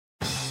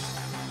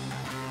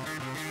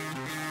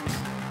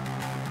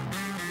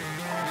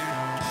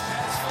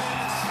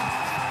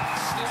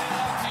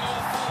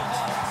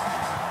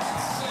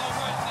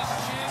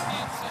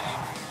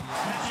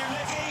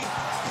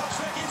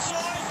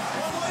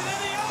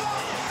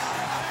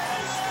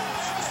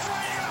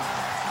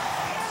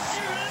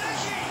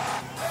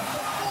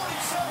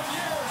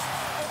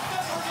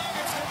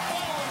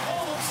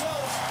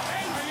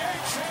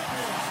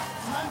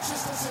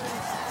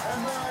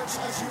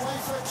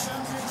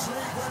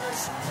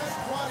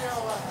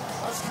Guardiola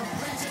has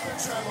completed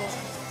the treble.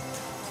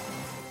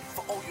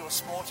 For all your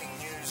sporting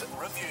news,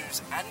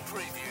 reviews and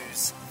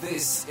previews,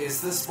 this is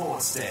the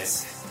Sports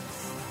Desk.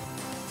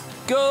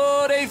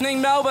 Good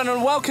evening, Melbourne,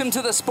 and welcome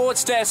to the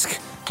Sports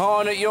Desk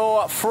on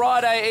your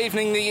Friday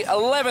evening, the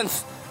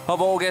 11th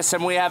of August,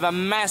 and we have a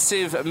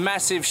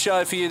massive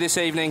show for you this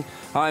evening.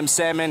 I'm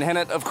Sam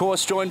Menhennett, of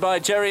course, joined by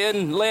Jerry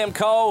Inn, Liam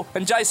Cole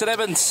and Jason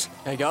Evans.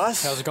 Hey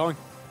guys. How's it going?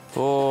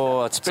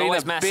 Oh, it's been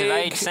always a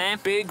massive, Sam?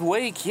 big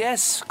week,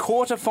 yes.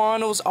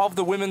 Quarterfinals of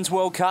the Women's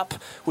World Cup.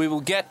 We will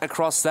get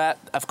across that.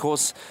 Of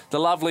course, the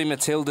lovely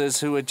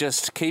Matildas, who are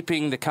just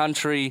keeping the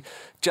country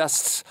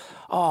just...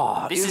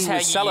 this is how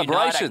you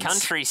celebrations. unite a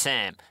country,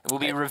 Sam. We'll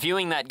be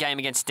reviewing that game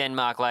against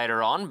Denmark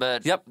later on,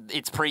 but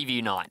it's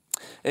preview night.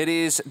 It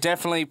is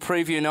definitely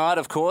preview night,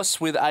 of course,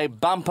 with a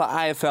bumper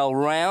AFL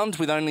round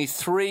with only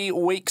 3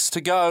 weeks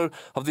to go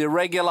of the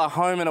regular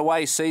home and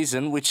away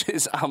season, which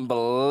is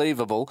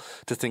unbelievable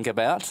to think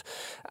about.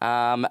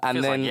 And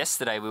Feels then like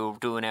yesterday we were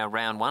doing our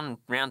round one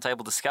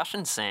roundtable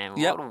discussion, Sam.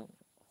 Yep.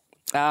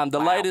 The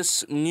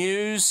latest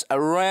news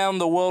around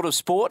the world of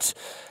sport.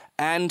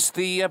 And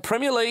the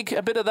Premier League,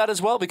 a bit of that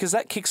as well, because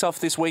that kicks off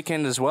this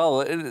weekend as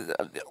well. It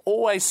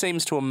always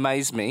seems to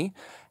amaze me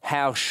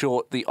how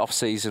short the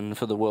off-season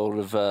for the world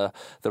of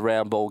the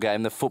round ball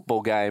game, the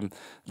football game,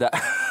 that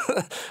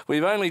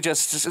we've only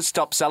just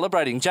stopped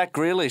celebrating. Jack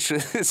Grealish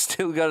has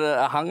still got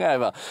a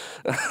hungover.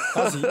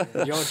 That's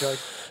your joke.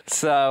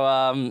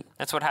 So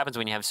that's what happens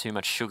when you have too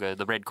much sugar,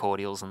 the red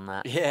cordials and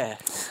that. Yeah.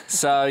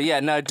 So,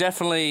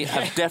 definitely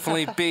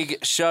a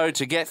big show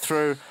to get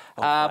through.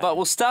 But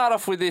we'll start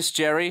off with this,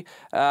 Jerry.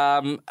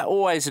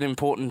 Always an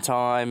important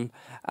time.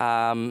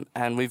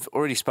 And we've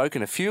already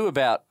spoken a few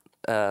about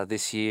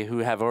this year who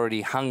have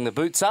already hung the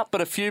boots up,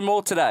 but a few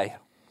more today.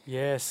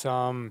 Yes.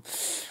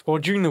 Well,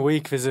 during the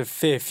week, there's a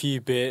fair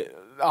few bit.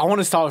 I want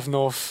to start with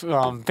North.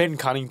 Ben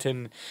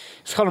Cunnington.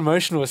 It's kind of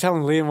emotional. I was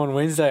telling Liam on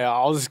Wednesday,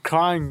 I was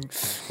crying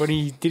when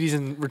he did his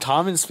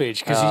retirement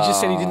speech because he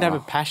just said he didn't have a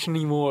passion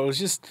anymore. It was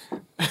just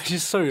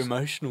so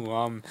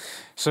emotional.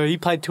 So he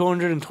played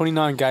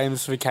 229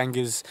 games for the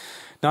Kangas,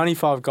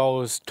 95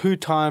 goals,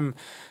 2-time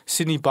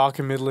Sydney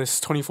Barker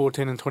medalist,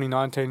 2014 and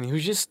 2019. He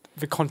was just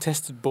the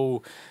contested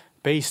ball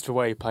beast the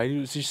way he played. It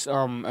was just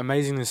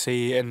amazing to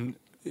see, and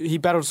he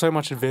battled so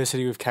much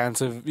adversity with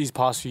cancer these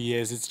past few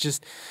years. It's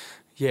just...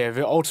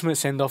 the ultimate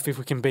send-off if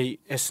we can beat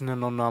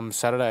Essendon on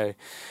Saturday.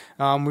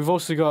 We've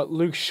also got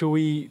Luke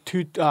Shuey,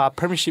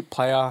 Premiership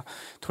player,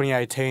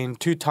 2018,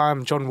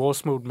 2-time John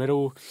Worsfield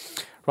medal,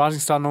 Rising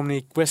Star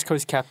nominee, West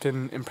Coast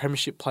captain and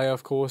Premiership player,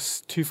 of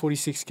course,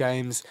 246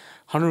 games,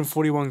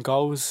 141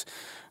 goals.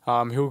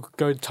 He'll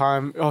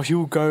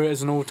go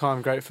as an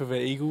all-time great for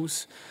the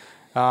Eagles.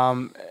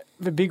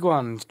 The big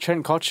one,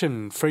 Trent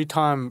Cotchin,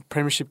 3-time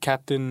Premiership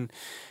captain,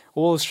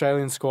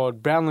 All-Australian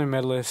squad, Brownlow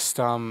medalist.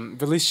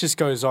 The list just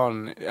goes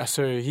on.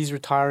 So he's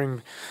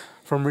retiring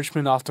from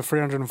Richmond after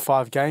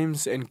 305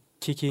 games and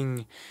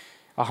kicking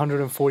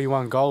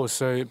 141 goals.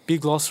 So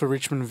big loss for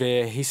Richmond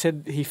there. He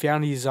said he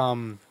found his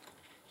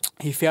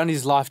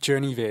life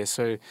journey there.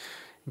 So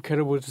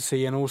incredible to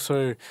see. And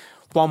also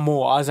one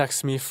more, Isaac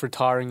Smith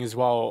retiring as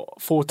well.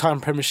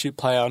 4-time Premiership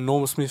player,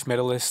 Norm Smith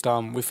medalist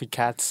with the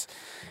Cats.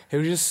 It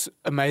was just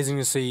amazing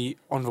to see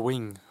on the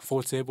wing.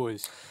 Thoughts there,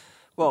 boys?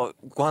 Well,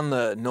 won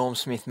the Norm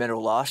Smith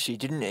medal last year,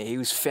 didn't he? He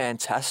was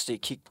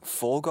fantastic. Kicked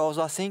 4 goals,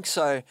 I think.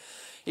 So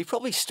he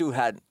probably still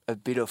had a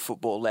bit of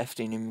football left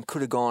in him.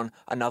 Could have gone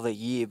another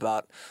year,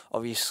 but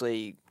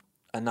obviously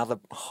another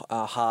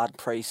hard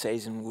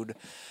pre-season would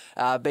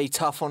be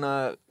tough on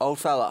a old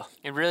fella.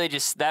 It really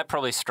that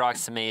probably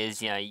strikes to me as,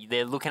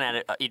 they're looking at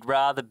it, it'd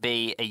rather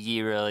be a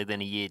year early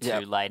than a year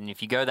too late. And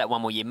if you go that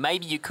one more year,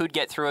 maybe you could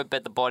get through it,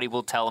 but the body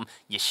will tell them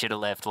you should have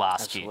left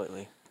last year.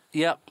 Absolutely.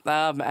 Yep,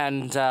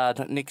 and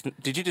Nick,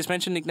 did you just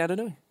mention Nick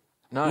Natanui?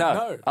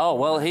 No. Oh,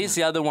 well, he's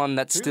the other one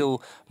that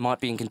still might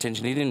be in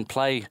contention. He didn't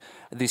play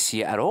this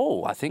year at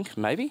all, I think,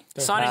 maybe.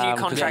 Signed a new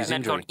contract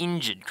and got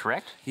injured,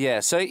 correct?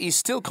 Yeah, so he's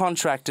still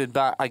contracted,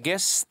 but I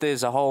guess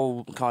there's a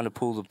whole kind of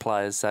pool of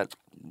players that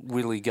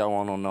really go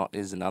on or not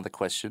is another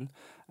question.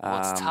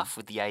 Well, it's tough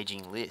with the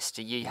ageing list.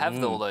 You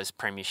have all those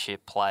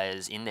premiership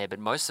players in there, but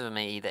most of them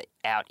are either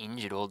out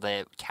injured or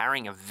they're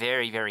carrying a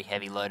very, very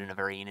heavy load and a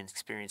very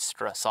inexperienced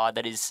side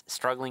that is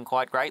struggling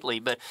quite greatly.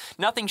 But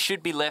nothing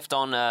should be left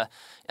on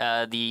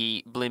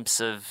the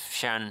blimps of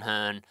Shannon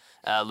Hearn,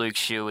 Luke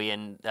Shuey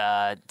and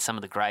some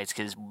of the greats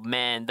because,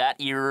 man, that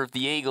era of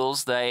the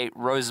Eagles, they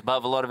rose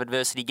above a lot of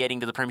adversity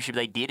getting to the premiership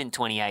they did in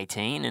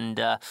 2018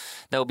 and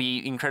they'll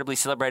be incredibly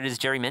celebrated, as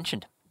Jerry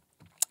mentioned.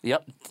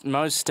 Yep,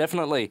 most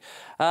definitely.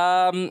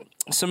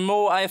 Some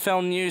more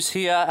AFL news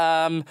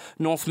here.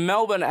 North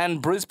Melbourne and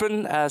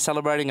Brisbane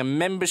celebrating a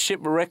membership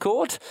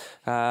record,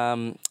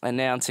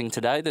 announcing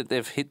today that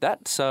they've hit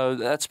that. So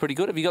that's pretty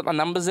good. Have you got the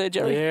numbers there,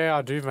 Jerry? Yeah,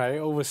 I do, mate.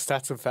 All the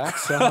stats and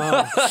facts.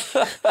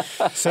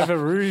 So the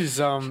Roos,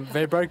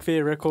 they broke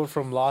their record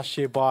from last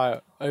year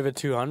by over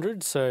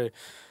 200. So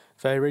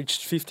they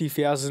reached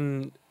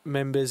 50,000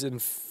 members in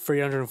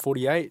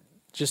 348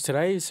 just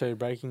today, so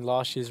breaking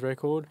last year's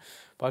record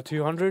by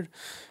 200.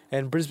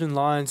 And Brisbane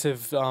Lions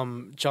have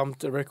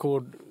jumped a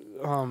record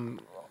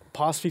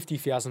past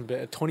 50,000,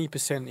 but a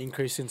 20%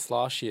 increase since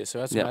last year. So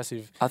that's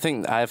massive. I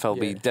think the AFL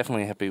will be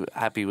definitely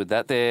happy with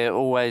that. They're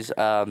always,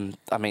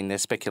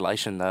 there's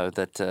speculation, though,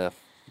 that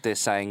they're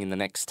saying in the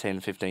next 10,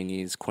 15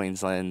 years,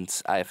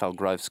 Queensland's AFL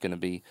growth is going to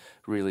be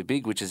really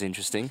big, which is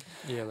interesting.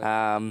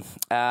 Yeah.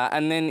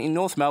 And then in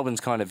North Melbourne's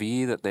kind of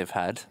year that they've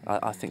had,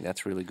 I think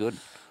that's really good.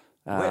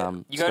 You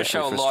got to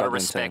show a lot of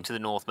respect to the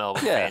North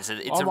Melbourne fans.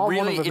 It's I'm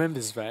one of the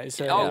members, mate.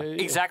 So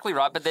exactly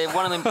right. But they're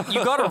one of them.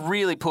 You got to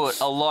really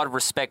put a lot of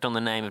respect on the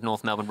name of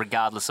North Melbourne,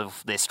 regardless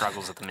of their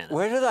struggles at the minute.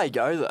 Where do they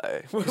go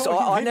though? 'Cause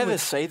I never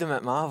see them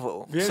at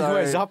Marvel. Yeah, so...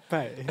 always up,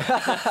 mate.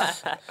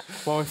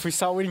 Well, if we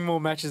start winning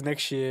more matches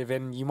next year,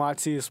 then you might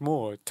see us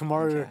more.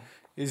 Tomorrow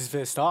is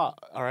their start,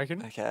 I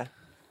reckon. Okay.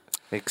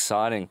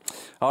 Exciting.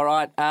 All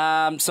right,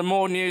 some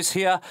more news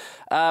here.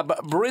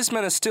 But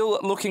Brisbane are still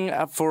looking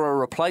for a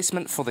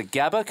replacement for the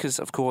Gabba because,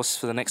 of course,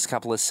 for the next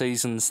couple of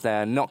seasons,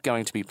 they're not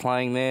going to be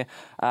playing there.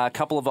 A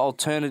couple of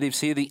alternatives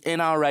here. The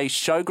NRA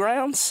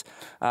Showgrounds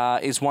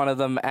is one of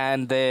them,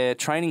 and their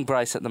training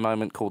base at the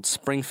moment called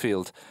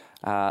Springfield.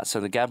 So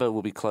the Gabba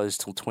will be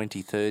closed till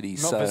 2030.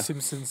 Not the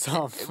Simpsons.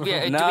 Do we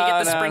get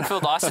the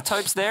Springfield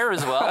Isotopes there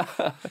as well?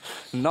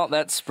 Not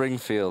that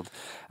Springfield.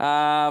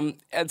 And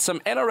some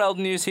NRL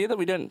news here that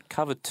we don't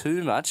cover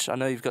too much. I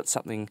know you've got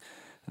something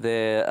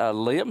there,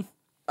 Liam.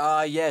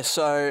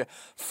 So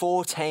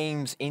 4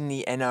 teams in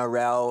the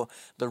NRL: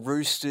 the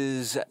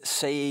Roosters,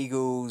 Sea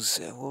Eagles.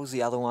 What was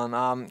the other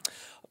one?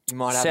 You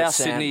might have South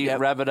Sydney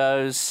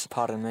Rabbitohs.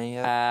 Pardon me.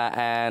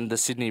 And the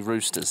Sydney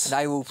Roosters.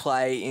 They will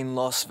play in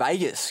Las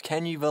Vegas.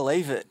 Can you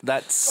believe it?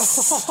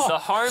 That's the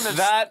home of...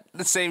 That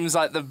seems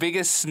like the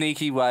biggest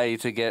sneaky way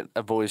to get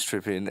a boys'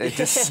 trip in. It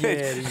just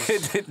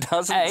it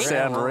doesn't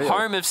sound real.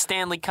 Home of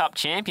Stanley Cup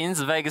champions,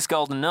 the Vegas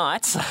Golden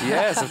Knights.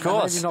 Yes, of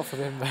course. Maybe not for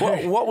them,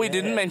 though. What we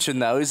didn't mention,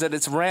 though, is that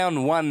it's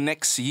round 1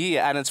 next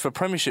year and it's for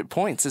premiership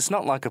points. It's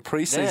not like a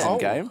pre-season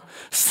game.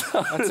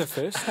 So that's a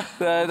first.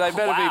 They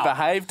better be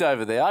behaved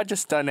over there. I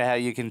just don't know how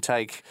you can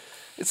take...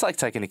 It's like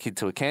taking a kid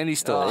to a candy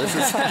store.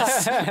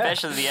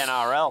 Especially the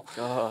NRL.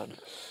 God.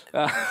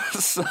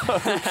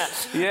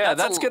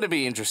 That's going to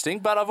be interesting.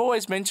 But I've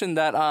always mentioned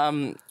that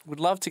would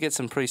love to get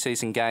some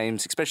pre-season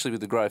games, especially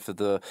with the growth of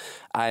the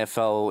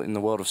AFL in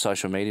the world of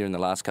social media in the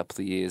last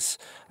couple of years,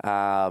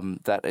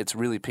 that it's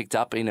really picked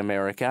up in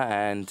America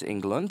and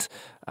England.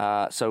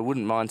 So I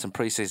wouldn't mind some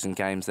pre-season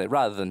games there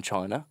rather than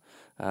China,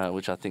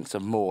 which I think is a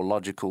more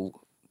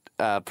logical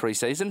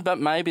pre-season, but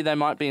maybe they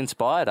might be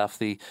inspired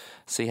after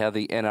see how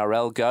the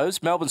NRL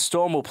goes. Melbourne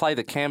Storm will play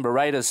the Canberra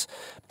Raiders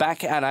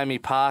back at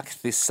AAMI Park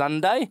this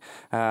Sunday.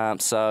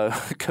 So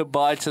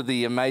goodbye to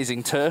the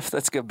amazing turf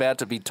that's about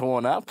to be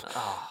torn up.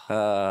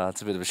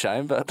 It's a bit of a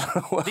shame, but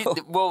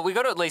well, we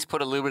got to at least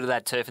put a little bit of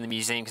that turf in the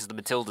museum because the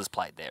Matildas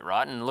played there,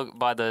 right? And look,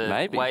 by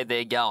the way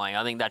they're going,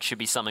 I think that should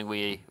be something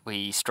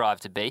we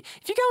strive to be.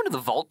 If you go into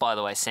the vault, by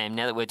the way, Sam,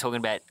 now that we're talking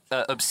about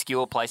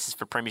obscure places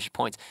for premiership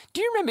points,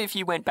 do you remember if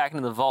you went back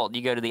into the vault,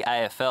 you go to the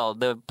AFL,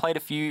 they played a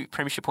few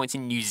premiership points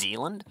in New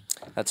Zealand?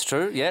 That's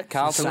true, yeah.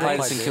 Carlton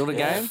played a St Kilda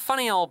game.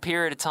 Funny old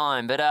period of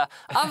time. But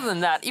other than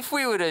that, if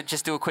we were to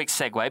just do a quick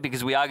segue,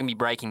 because we are going to be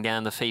breaking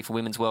down the FIFA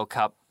Women's World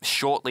Cup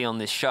shortly on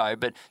this show,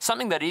 but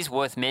something that is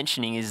worth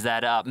mentioning is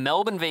that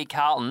Melbourne v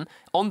Carlton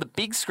on the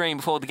big screen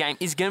before the game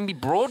is going to be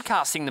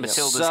broadcasting the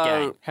Matildas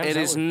game. It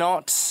is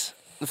not...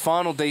 The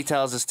final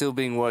details are still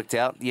being worked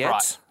out yet.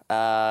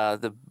 Right.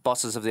 The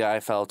bosses of the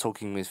AFL are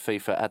talking with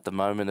FIFA at the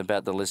moment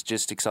about the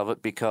logistics of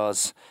it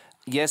because...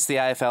 Yes, the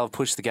AFL have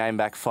pushed the game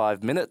back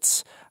 5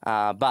 minutes,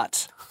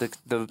 but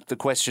the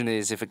question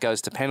is if it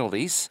goes to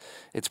penalties,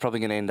 it's probably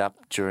going to end up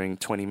during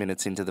 20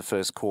 minutes into the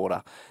first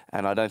quarter.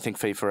 And I don't think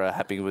FIFA are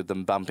happy with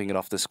them bumping it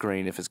off the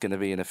screen if it's going to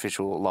be an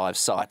official live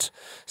site.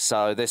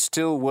 So they're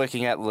still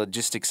working out the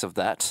logistics of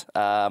that.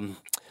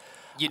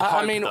 You'd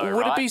hope,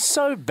 would it be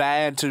so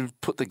bad to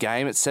put the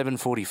game at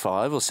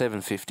 7:45 or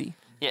 7:50?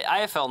 Yeah,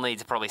 AFL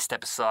needs to probably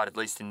step aside at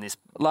least in this.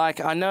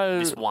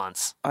 This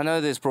once. I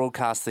know there's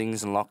broadcast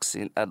things and locked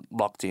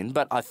in,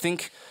 but I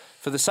think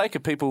for the sake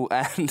of people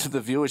and the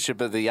viewership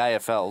of the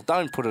AFL,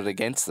 don't put it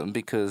against them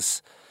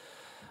because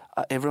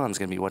everyone's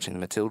going to be watching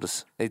the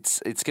Matildas. It's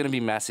going to be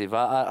massive.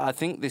 I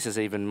think this is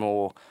even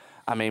more.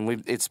 I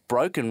mean, it's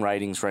broken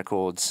ratings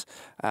records,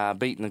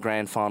 beaten the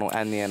grand final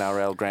and the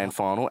NRL grand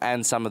final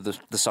and some of the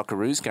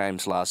Socceroos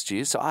games last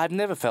year. So I've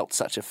never felt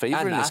such a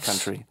fever in this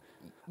country.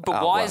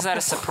 But why is that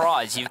a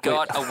surprise? You've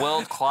got a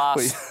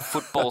world-class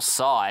football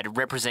side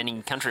representing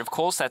the country. Of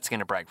course that's going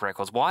to break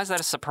records. Why is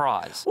that a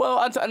surprise? Well,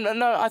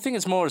 I think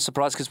it's more a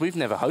surprise because we've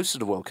never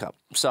hosted a World Cup.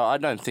 So I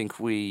don't think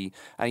we...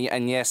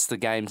 And yes, the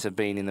games have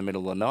been in the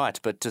middle of the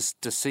night, but to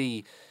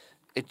see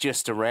it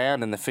just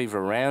around and the fever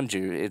around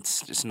you,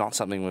 it's just not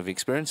something we've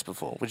experienced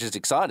before, which is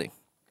exciting.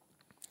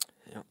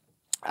 Yep.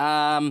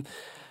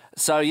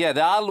 So, yeah,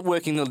 they are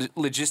working the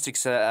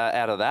logistics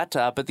out of that,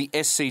 but the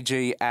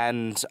SCG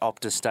and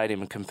Optus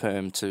Stadium are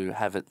confirmed to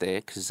have it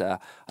there because I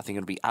think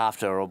it'll be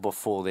after or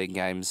before their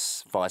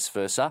games, vice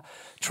versa.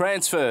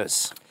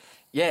 Transfers.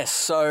 Yes,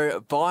 so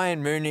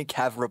Bayern Munich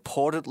have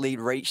reportedly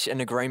reached an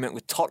agreement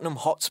with Tottenham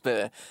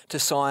Hotspur to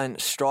sign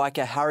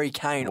striker Harry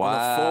Kane on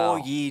a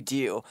 4-year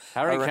deal.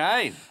 Harry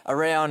Kane.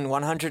 Around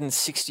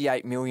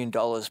 $168 million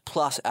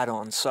plus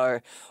add-ons.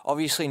 So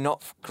obviously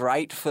not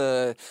great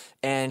for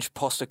Ange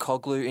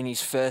Postecoglou in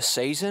his first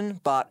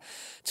season, but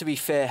to be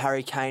fair,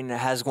 Harry Kane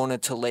has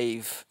wanted to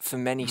leave for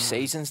many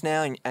seasons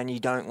now, and you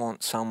don't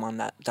want someone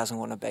that doesn't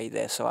want to be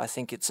there. So I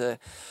think it's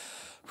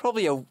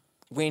probably a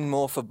win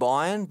more for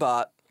Bayern,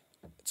 but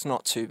it's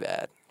not too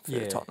bad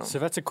for Tottenham. So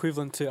that's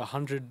equivalent to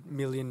 100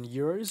 million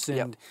euros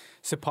and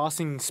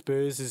surpassing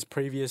Spurs'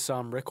 previous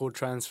record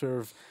transfer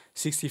of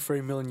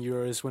 63 million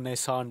euros when they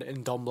signed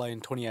Ndombele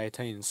in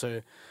 2018.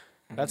 So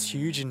that's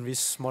huge in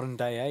this modern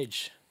day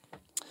age.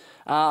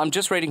 I'm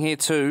just reading here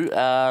too.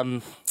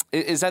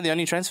 Is that the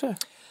only transfer?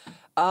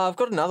 I've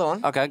got another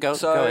one. Okay, go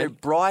ahead.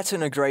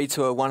 Brighton agreed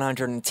to a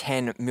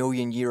 110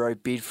 million euro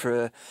bid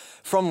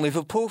from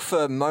Liverpool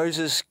for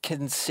Moses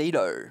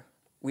Caicedo,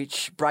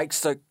 which breaks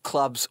the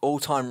club's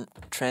all-time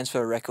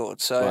transfer record.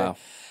 So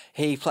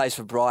he plays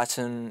for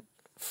Brighton,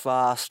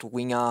 fast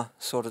winger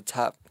sort of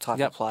type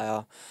of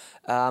player.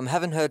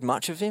 Haven't heard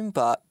much of him,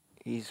 but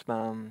he's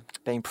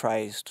been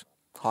praised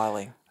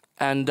highly.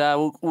 And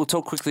we'll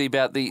talk quickly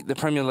about the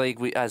Premier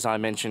League, as I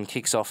mentioned,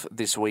 kicks off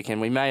this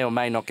weekend. We may or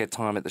may not get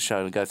time at the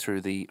show to go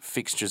through the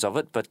fixtures of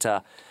it, but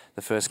the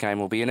first game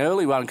will be an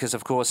early one because,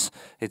 of course,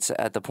 it's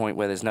at the point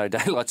where there's no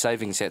daylight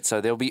savings yet. So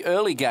there'll be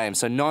early games,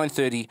 so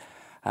 9:30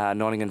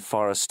 Nottingham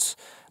Forest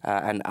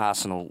and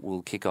Arsenal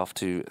will kick off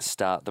to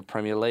start the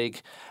Premier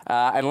League.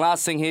 And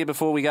last thing here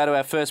before we go to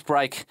our first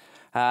break,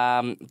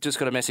 just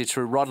got a message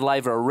through Rod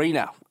Laver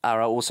Arena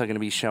are also going to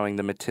be showing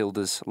the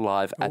Matildas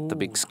live at the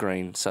big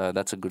screen. So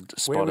that's a good spot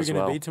as well. Where are we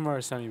going to be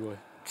tomorrow, Sammy boy?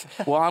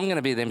 Well, I'm going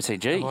to be at the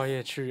MCG. Oh,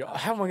 yeah, true.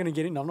 How am I going to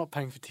get in? I'm not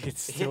paying for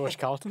tickets to watch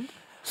Carlton.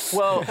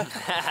 Well,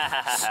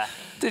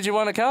 did you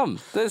want to come?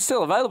 They're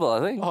still available,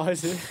 I think. Oh,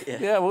 is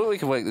it? Yeah, well, we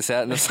can work this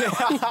out.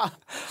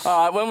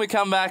 All right, when we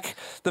come back,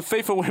 the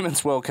FIFA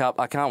Women's World Cup.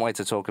 I can't wait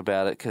to talk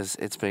about it because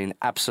it's been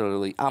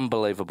absolutely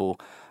unbelievable.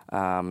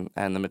 And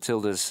the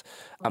Matildas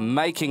are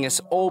making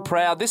us all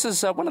proud. This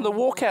is one of the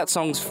walkout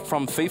songs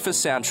from FIFA's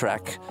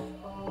soundtrack.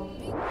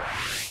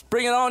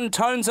 Bring it on,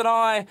 Tones and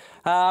I,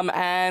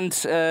 and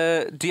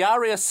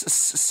Darius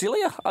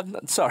Cilia.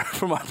 I'm sorry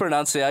for my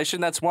pronunciation.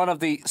 That's one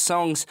of the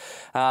songs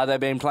they've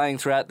been playing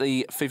throughout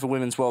the FIFA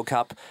Women's World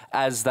Cup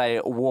as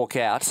they walk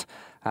out.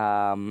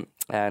 Nice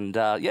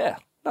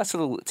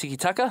little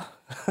tiki-taka.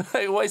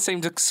 They always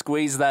seem to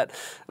squeeze that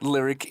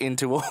lyric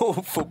into all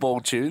football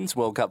tunes,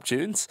 World Cup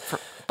tunes.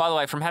 By the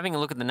way, from having a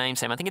look at the name,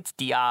 Sam, I think it's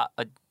Diarra.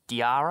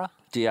 Diarra.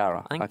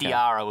 I think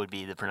Diarra would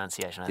be the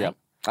pronunciation, I think.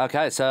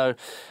 Okay, so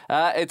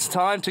it's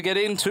time to get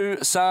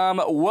into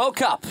some World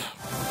Cup.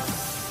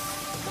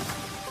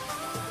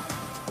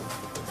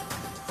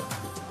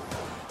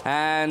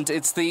 And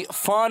it's the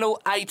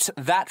final 8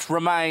 that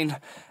remain,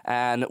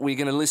 and we're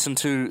going to listen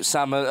to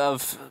some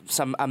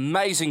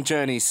amazing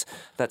journeys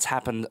that's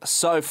happened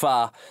so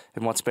far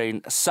in what's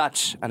been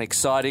such an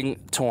exciting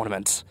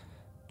tournament.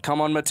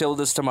 Come on,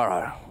 Matildas,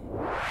 tomorrow.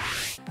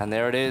 And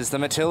there it is, the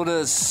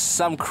Matildas.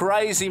 Some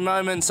crazy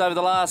moments over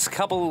the last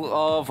couple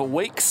of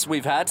weeks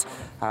we've had,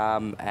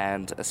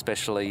 and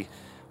especially,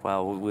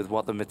 well, with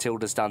what the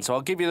Matildas done. So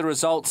I'll give you the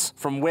results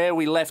from where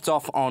we left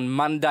off on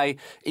Monday.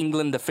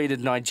 England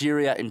defeated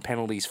Nigeria in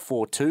penalties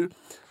 4-2.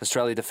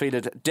 Australia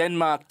defeated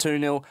Denmark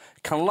 2-0.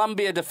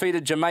 Colombia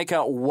defeated Jamaica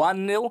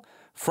 1-0.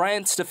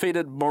 France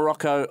defeated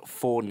Morocco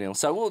 4-0.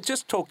 So we'll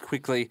just talk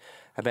quickly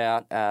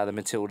about the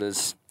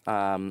Matildas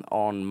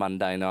on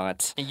Monday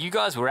night. And you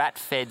guys were at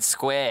Fed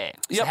Square.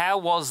 So how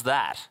was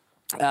that?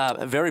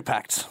 Very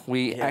packed.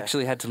 We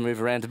actually had to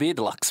move around to Beer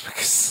Deluxe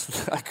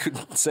because I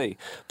couldn't see.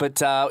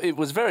 But it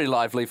was very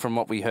lively from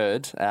what we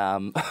heard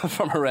from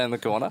around the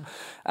corner.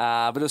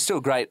 But it was still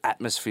a great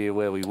atmosphere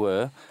where we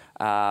were.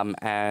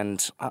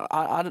 And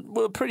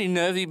we were pretty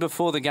nervy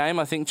before the game,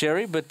 I think,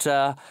 Jerry. But,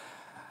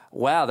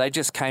 wow, they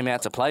just came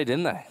out to play,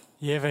 didn't they?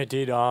 Yeah, they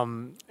did.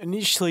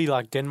 Initially,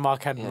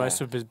 Denmark had most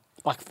of the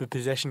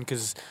possession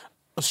because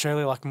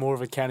Australia more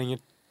of a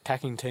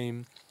attacking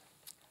team.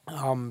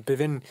 But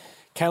then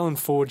Kaylin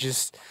Ford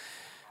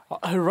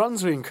her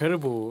runs were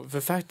incredible.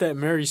 The fact that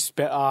Mary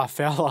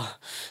Fowler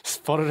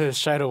spotted her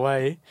straight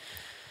away,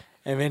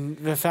 and then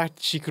the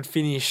fact she could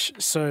finish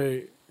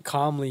so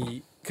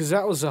calmly, because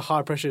that was a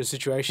high pressure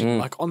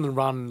situation, on the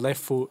run,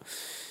 left foot.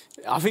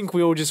 I think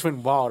we all just went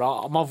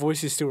wild. My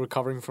voice is still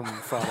recovering from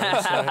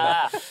Friday,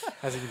 so,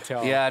 as you can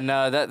tell. Yeah,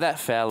 no, that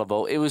Fowler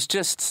ball, it's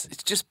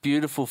just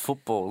beautiful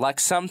football.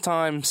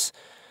 Sometimes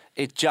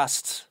it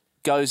just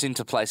goes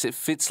into place. It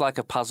fits like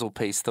a puzzle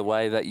piece the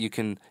way that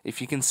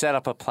if you can set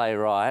up a play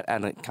right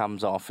and it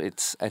comes off,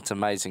 it's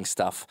amazing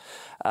stuff.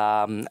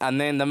 And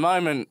then the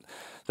moment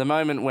the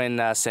moment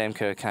when Sam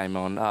Kerr came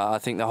on, I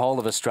think the whole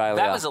of Australia.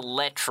 That was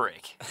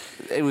electric.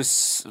 It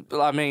was.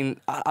 I mean,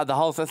 I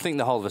think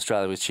the whole of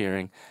Australia was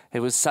cheering.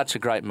 It was such a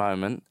great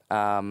moment,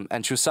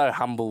 and she was so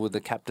humble with the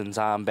captain's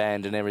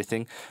armband and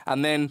everything.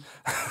 And then,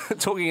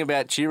 talking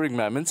about cheering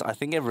moments, I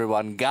think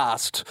everyone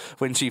gasped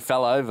when she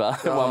fell over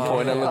at one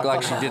point. It looked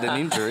like she did an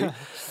injury,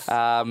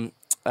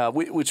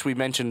 which we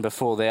mentioned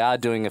before. They are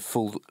doing a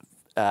full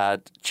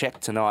check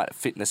tonight,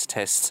 fitness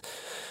test,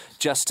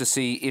 just to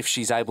see if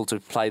she's able to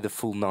play the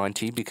full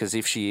 90, because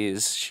if she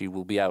is,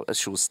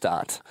 she'll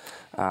start,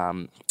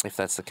 if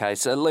that's the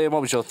case. Liam,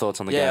 what was your thoughts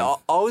on the game? Yeah,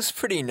 I was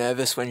pretty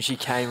nervous when she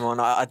came on.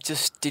 I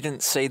just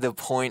didn't see the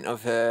point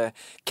of her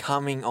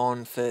coming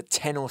on for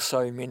 10 or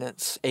so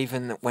minutes,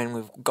 even when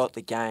we've got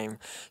the game.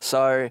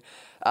 So,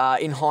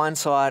 in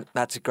hindsight,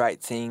 that's a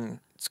great thing.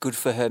 It's good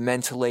for her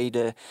mentally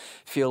to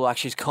feel like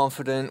she's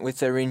confident with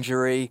her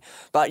injury.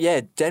 But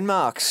yeah,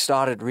 Denmark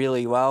started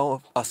really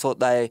well. I thought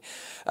they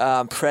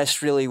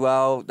pressed really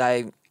well.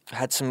 They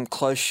had some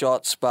close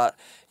shots, but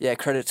yeah,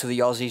 credit to the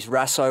Aussies.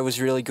 Rasso was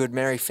really good.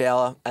 Mary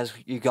Fowler, as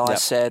you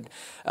guys said,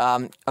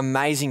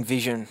 amazing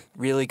vision,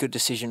 really good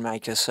decision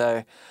maker.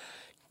 So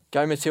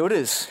go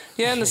Matildas.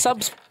 Yeah, and the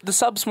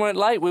subs weren't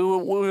late. We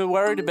were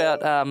worried about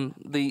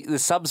the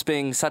subs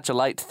being such a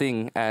late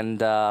thing,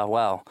 and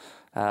wow.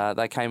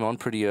 They came on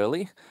pretty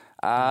early.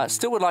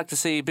 Still would like to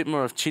see a bit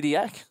more of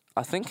Chidiac,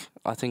 I think.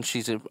 I think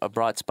she's a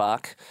bright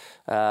spark.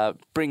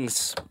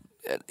 Brings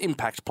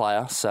impact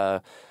player,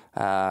 so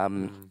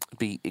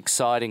be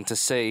exciting to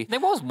see. There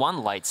was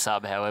one late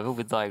sub, however,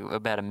 with like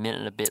about a minute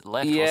and a bit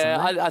left. Yeah,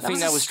 wasn't there? I think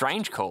that was a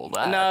strange call.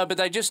 That. No, but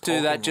they just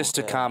do that just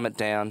to calm it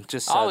down,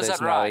 just so is there's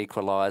that no right?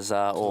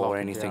 equaliser or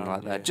anything down,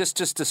 like that. Just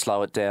to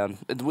slow it down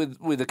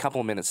with a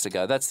couple of minutes to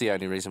go. That's the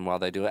only reason why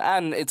they do it,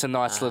 and it's a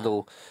nice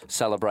little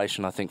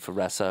celebration, I think, for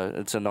Rasso.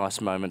 It's a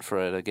nice moment for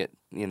her to get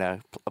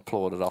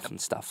applauded off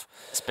and stuff,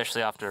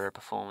 especially after her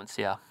performance.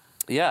 Yeah.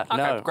 Yeah. Okay,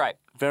 no, great.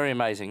 Very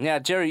amazing. Now,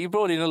 Jerry, you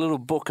brought in a little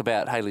book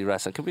about Hayley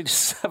Rasso. Can we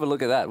just have a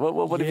look at that?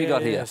 What have you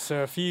got here?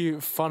 So a few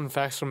fun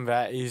facts from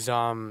that is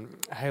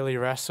Hayley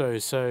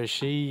Rasso. So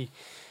she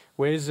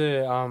wears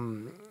a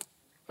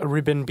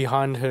ribbon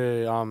behind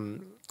her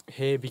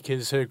hair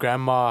because her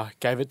grandma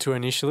gave it to her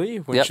initially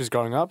when she was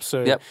growing up.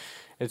 So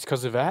it's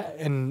because of that.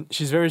 And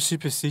she's very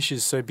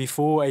superstitious. So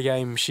before a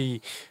game,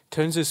 she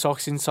turns her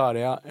socks inside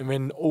out and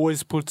then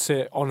always puts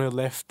it on her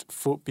left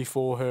foot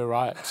before her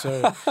right.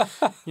 So,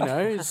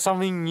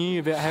 something new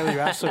about Hayley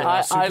Rasso,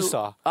 a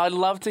superstar. I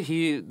love to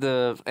hear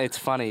it's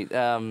funny.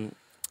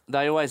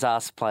 They always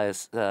ask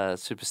players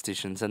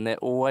superstitions, and they're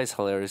always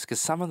hilarious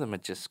because some of them are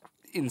just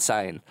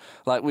insane.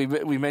 Like we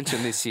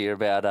mentioned this year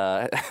about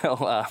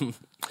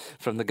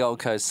from the Gold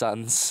Coast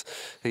Suns,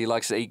 he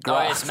likes to eat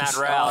grass. Oh, yes, Matt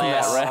Rowell.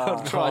 Yes. Matt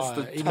Rowell tries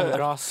to eating the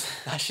grass.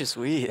 That's just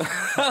weird.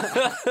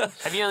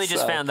 Have you only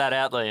just found that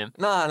out, Liam?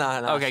 No. Okay,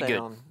 I've seen good. it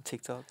on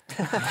TikTok.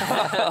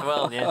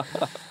 Well, yeah.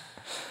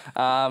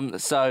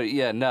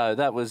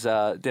 That was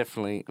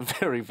definitely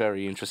very,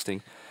 very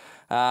interesting.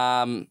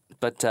 I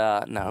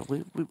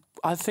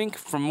think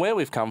from where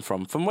we've come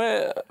from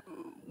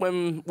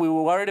when we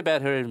were worried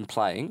about her even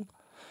playing,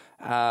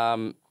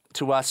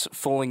 to us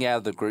falling out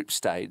of the group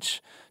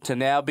stage, to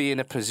now be in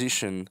a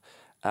position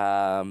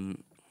to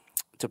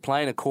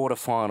play in a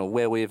quarter-final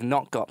where we have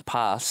not got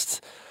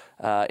past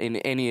in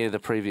any of the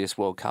previous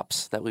World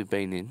Cups that we've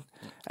been in.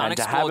 And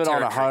to have it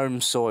on a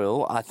home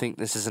soil, I think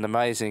this is an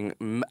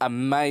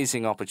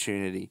amazing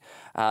opportunity.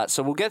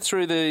 So we'll get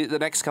through the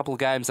next couple of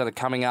games that are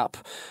coming up.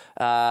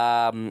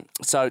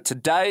 So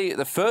today,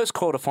 the first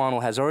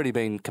quarterfinal has already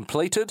been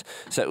completed.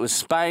 So it was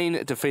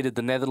Spain defeated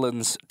the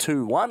Netherlands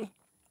 2-1.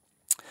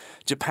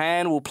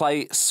 Japan will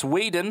play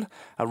Sweden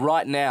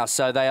right now,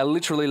 so they are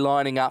literally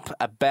lining up,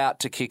 about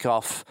to kick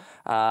off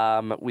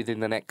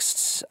within the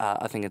next,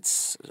 I think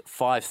it's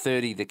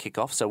 5:30 the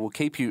kick-off, so we'll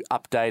keep you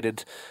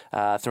updated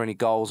through any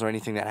goals or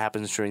anything that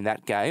happens during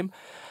that game.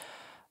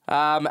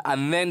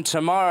 And then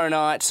tomorrow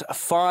night,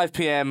 5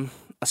 p.m,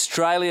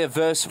 Australia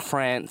versus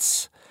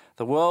France.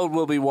 The world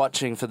will be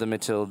watching for the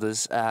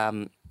Matildas.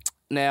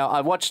 Now, I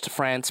watched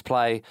France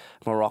play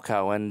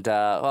Morocco, and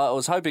I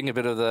was hoping a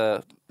bit of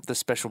the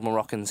special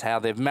Moroccans, how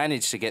they've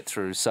managed to get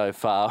through so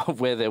far,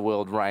 where they're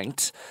world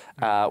ranked,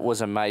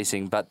 was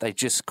amazing. But they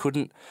just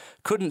couldn't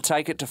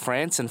take it to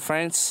France, and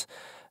France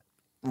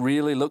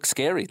really look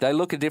scary. They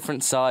look a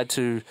different side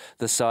to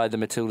the side the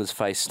Matildas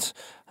faced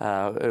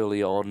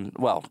early on,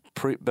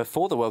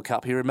 before the World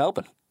Cup here in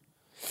Melbourne.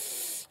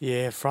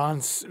 Yeah,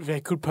 France, they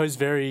could pose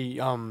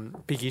very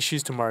big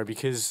issues tomorrow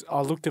because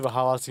I looked at the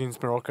highlights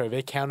against Morocco.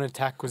 Their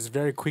counter-attack was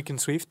very quick and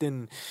swift,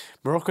 and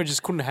Morocco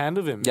just couldn't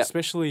handle them,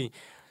 especially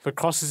the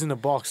crosses in the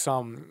box.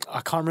 I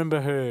can't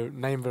remember her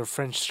name, the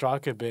French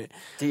striker, but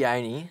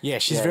Diani. Yeah,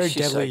 she's very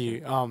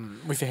deadly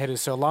with the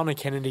headers. So Alana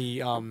Kennedy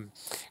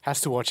has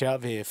to watch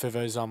out there for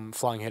those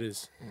flying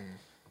headers.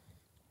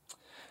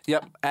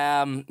 Yep.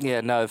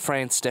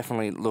 France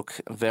definitely look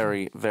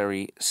very,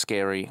 very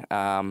scary.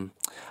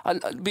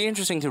 It'd be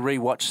interesting to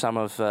rewatch some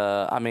of.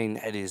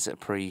 It is a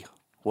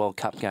World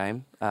Cup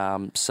game.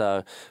 But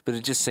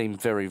it just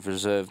seemed very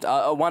reserved.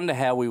 I wonder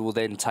how we will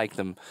then take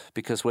them,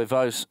 because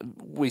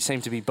we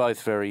seem to be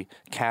both very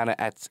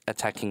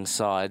counter-attacking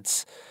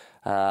sides,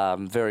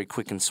 very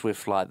quick and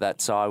swift like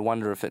that. So I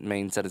wonder if it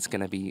means that it's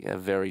going to be a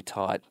very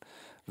tight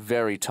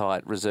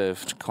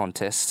reserved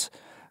contest.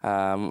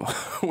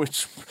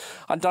 Which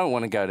I don't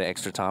want to go to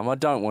extra time. I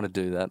don't want to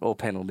do that, or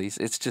penalties.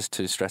 It's just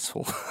too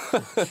stressful.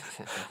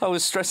 I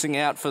was stressing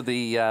out for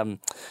the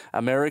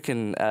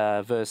American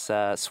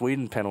versus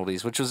Sweden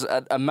penalties, which was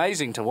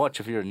amazing to watch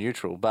if you're a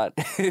neutral. But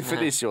if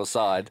it is your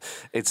side,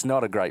 it's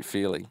not a great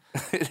feeling.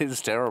 It is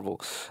terrible,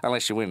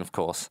 unless you win, of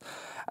course.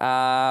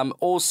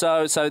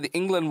 Also, so the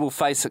England will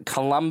face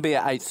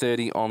Colombia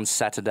 8:30 on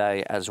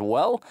Saturday as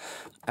well.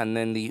 And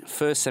then the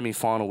first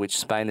semi-final, which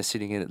Spain is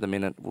sitting in at the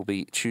minute, will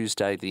be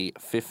Tuesday, the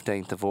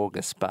 15th of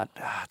August. But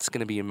it's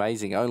going to be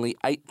amazing. Only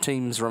 8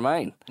 teams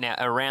remain. Now,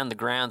 around the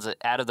grounds,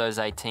 out of those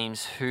 8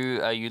 teams, who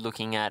are you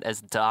looking at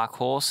as dark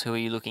horse? Who are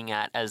you looking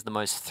at as the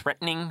most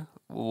threatening?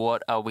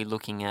 What are we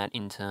looking at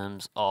in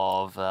terms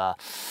of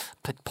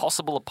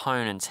possible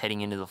opponents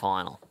heading into the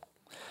final?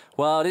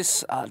 Well, it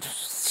is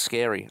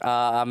scary.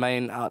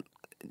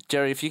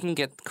 Jerry, if you can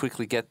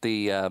quickly get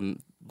the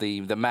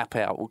map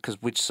out,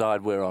 because which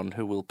side we're on,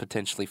 who we'll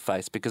potentially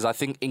face, because I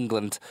think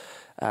England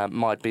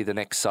might be the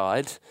next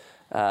side,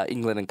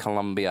 England and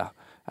Colombia,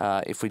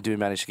 if we do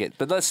manage to get.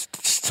 But let's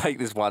just take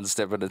this one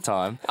step at a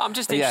time. I'm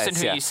just interested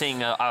in who you're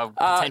seeing are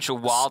potential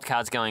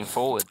wildcards going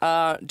forward.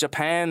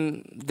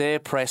 Japan, their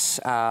press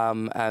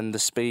and the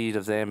speed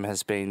of them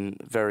has been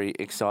very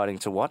exciting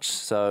to watch.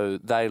 So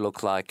they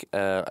look like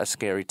a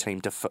scary team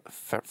to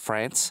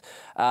France.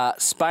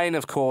 Spain,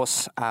 of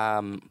course.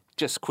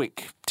 Just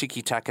quick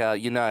tiki-taka,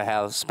 you know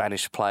how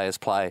Spanish players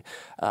play,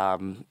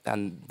 and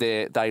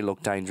they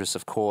look dangerous,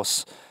 of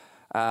course.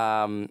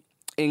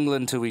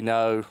 England, who we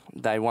know,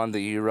 they won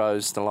the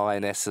Euros, the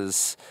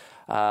Lionesses.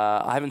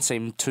 I haven't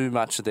seen too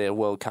much of their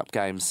World Cup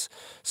games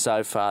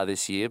so far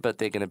this year, but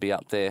they're going to be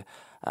up there.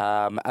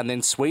 And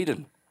then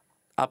Sweden,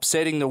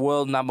 upsetting the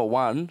world number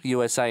 1,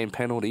 USA in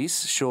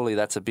penalties. Surely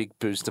that's a big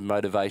boost of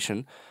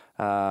motivation.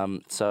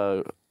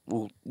 So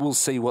we'll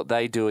see what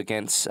they do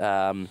against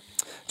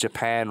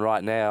Japan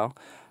right now,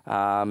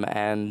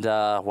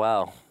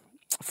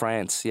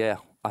 France. Yeah,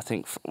 I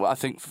think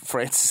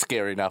France is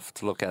scary enough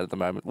to look at the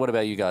moment. What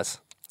about you guys?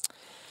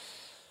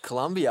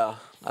 Colombia,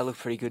 they look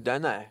pretty good,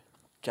 don't they,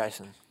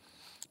 Jason?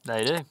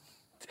 They do.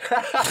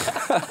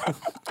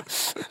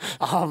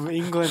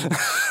 England.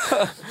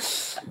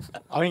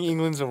 I think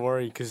England's a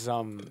worry because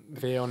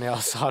they're on our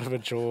side of a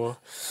draw.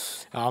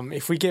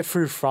 If we get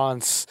through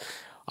France,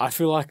 I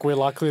feel like we're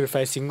likely to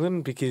face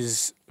England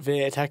because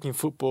their attacking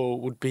football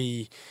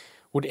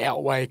would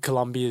outweigh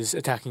Colombia's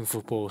attacking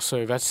football.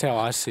 So that's how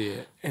I see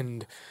it.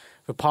 And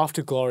the path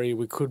to glory,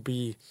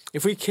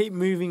 if we keep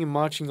moving and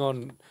marching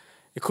on,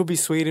 it could be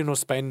Sweden or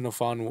Spain in the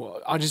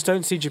final. I just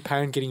don't see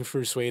Japan getting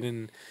through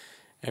Sweden,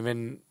 and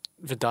then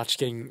the Dutch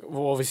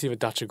obviously the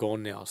Dutch are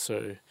gone now.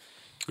 So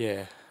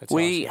yeah,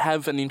 we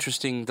have an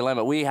interesting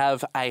dilemma. We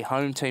have a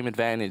home team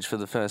advantage for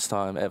the first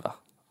time ever.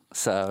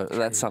 So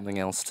that's something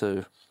else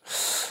too.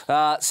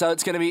 So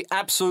it's going to be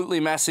absolutely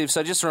massive.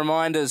 So just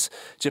reminders,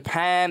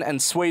 Japan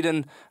and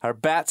Sweden are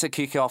about to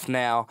kick off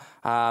now.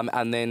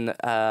 And then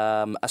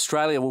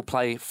Australia will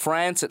play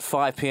France at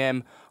 5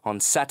 p.m. on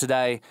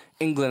Saturday,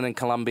 England and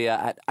Colombia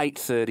at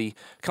 8:30.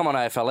 Come on,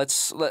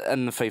 AFL,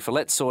 and the FIFA,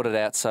 let's sort it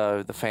out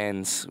so the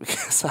fans,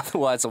 because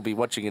otherwise they'll be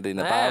watching it in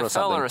a bar or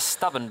something. AFL are a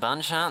stubborn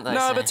bunch, aren't they?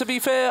 No, but to be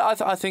fair,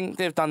 I think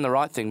they've done the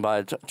right thing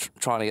by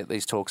trying to get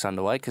these talks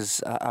underway,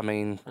 because,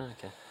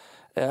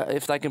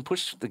 if they can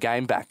push the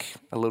game back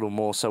a little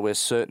more, so we're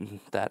certain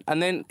that,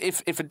 and then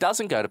if it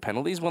doesn't go to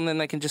penalties, well, then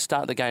they can just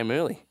start the game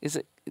early.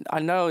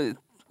 I know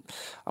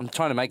I'm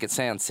trying to make it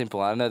sound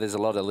simple. I know there's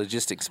a lot of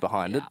logistics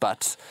behind it,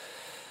 but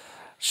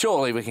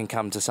surely we can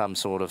come to some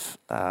sort of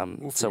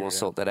we'll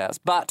sort that out.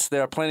 But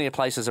there are plenty of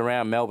places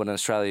around Melbourne and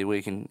Australia where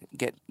you can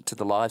get to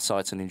the live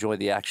sites and enjoy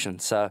the action.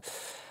 So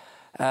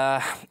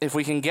if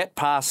we can get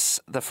past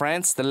the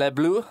France, the Les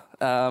Bleus,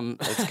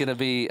 it's going to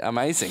be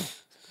amazing.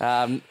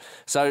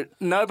 So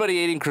nobody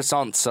eating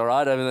croissants, all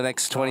right, over the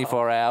next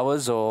 24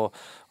 hours or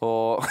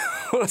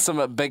some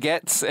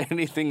baguettes,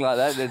 anything like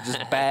that. They're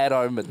just bad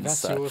omens.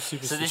 So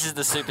this is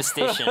the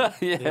superstition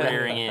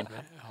rearing in.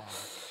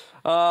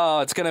 Oh,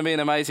 it's going to be an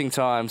amazing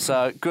time.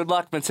 So good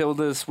luck,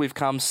 Matildas. We've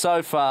come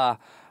so far.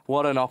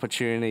 What an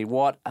opportunity.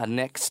 What a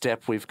next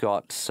step we've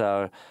got.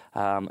 So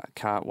I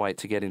can't wait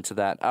to get into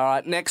that. All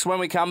right, next when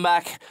we come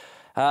back,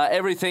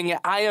 everything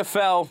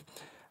AFL.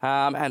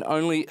 And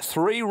only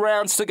 3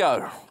 rounds to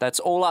go. That's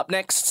all up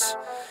next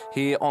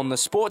here on the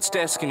Sports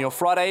Desk in your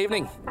Friday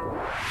evening.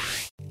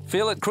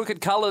 Feel it, Crooked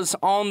Colours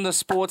on the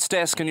Sports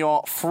Desk in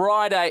your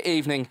Friday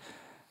evening.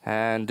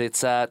 And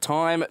it's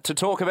time to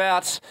talk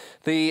about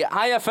the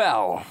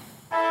AFL.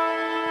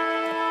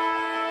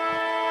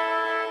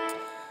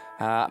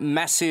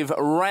 Massive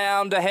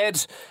round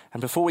ahead.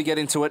 And before we get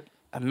into it,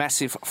 a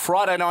massive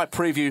Friday night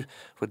preview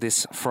with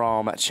this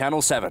from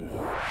Channel 7.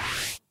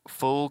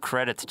 Full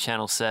credit to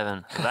Channel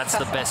 7. That's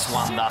the best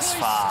one thus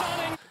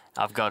far.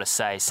 I've got to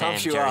say, Sam,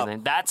 Pumps you Jerry up,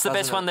 Lynn. That's the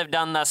best doesn't one it? they've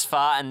done thus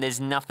far, and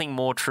there's nothing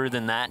more true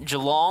than that.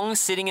 Geelong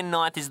sitting in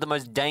ninth is the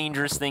most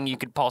dangerous thing you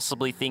could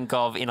possibly think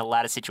of in a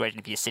ladder situation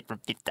if you sit from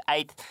 5th to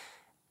 8th.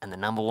 And the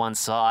number one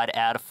side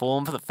out of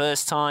form for the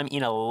first time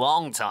in a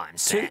long time,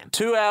 Sam.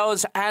 2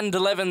 hours and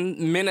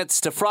 11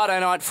 minutes to Friday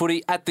night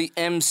footy at the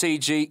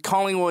MCG.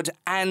 Collingwood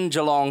and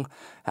Geelong.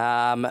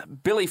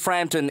 Billy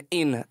Frampton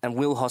in and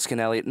Will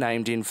Hoskin-Elliott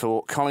named in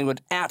for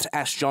Collingwood. Out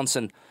Ash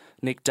Johnson,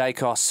 Nick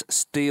Dacos,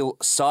 Steele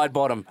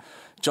Sidebottom.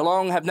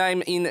 Geelong have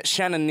named in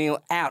Shannon Neal,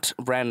 out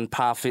Brandon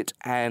Parfitt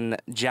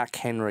and Jack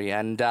Henry.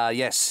 And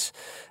yes,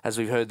 as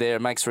we've heard there,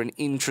 it makes for an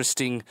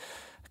interesting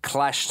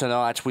clash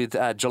tonight with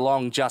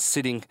Geelong just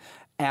sitting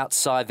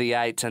outside the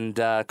 8 and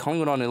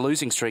Collingwood on a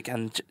losing streak.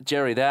 And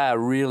Jerry, they are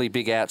really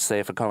big outs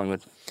there for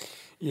Collingwood.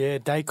 Yeah,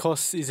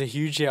 Dacos is a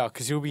huge out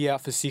because he'll be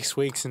out for 6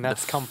 weeks, and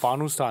that's come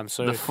finals time.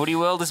 So The footy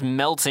world is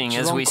melting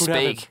as Geelong we could have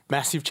speak. a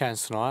massive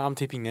chance tonight. I'm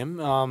tipping them.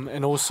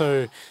 And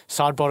also,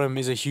 Sidebottom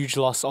is a huge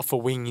loss off a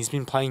wing. He's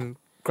been playing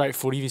great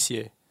footy this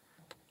year.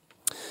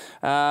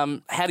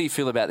 How do you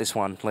feel about this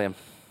one, Liam?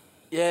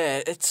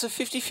 Yeah, it's a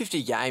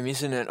 50-50 game,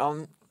 isn't it?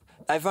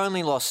 They've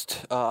only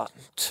lost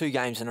 2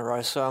 games in a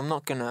row, so I'm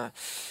not going to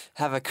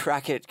have a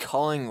crack at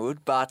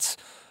Collingwood, but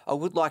I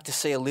would like to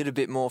see a little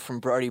bit more from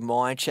Brodie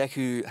Myercheck,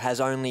 who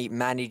has only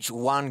managed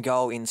 1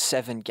 goal in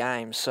 7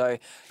 games. So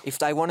if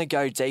they want to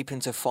go deep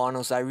into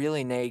finals, they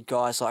really need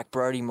guys like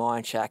Brodie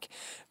Myercheck,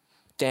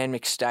 Dan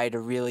McStay to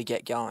really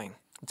get going.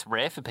 It's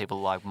rare for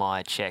people like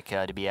Myercheck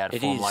to be out of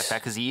It form is. like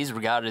that because he is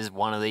regarded as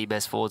one of the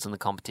best forwards in the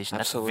competition.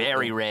 Absolutely. That's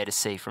very rare to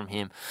see from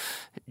him.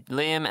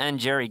 Liam and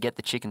Jerry, get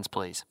the chickens,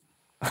 please.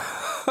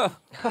 Are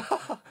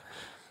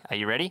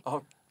you ready?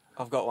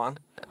 I've got one.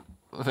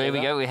 Here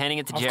we go. We're handing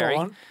it to I've Jerry.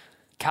 got one.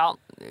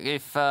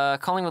 If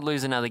Collingwood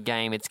lose another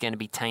game, it's going to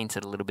be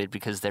tainted a little bit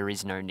because there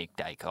is no Nick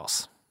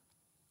Dacos.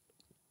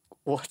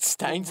 What's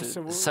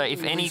tainted? So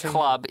if any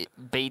club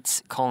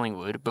beats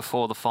Collingwood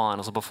before the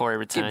finals or before he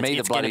returns, me the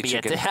it's going to bloody be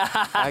chicken.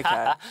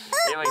 Okay.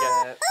 Here we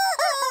go.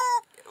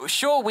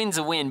 Sure, win's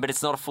a win, but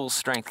it's not a full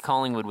strength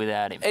Collingwood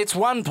without him. It's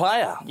one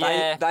player.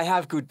 Yeah. They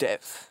have good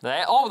depth.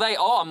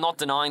 I'm not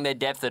denying their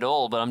depth at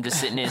all, but I'm just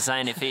sitting here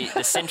saying if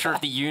the centre of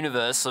the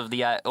universe of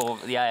the AFL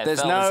There's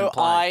isn't no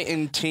I playing.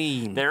 in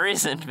team. There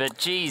isn't, but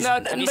geez,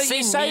 No, have you but seen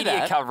you say media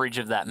that. coverage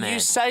of that man? You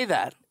say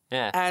that.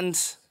 Yeah. And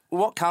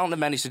what Carlton have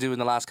managed to do in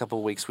the last couple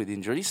of weeks with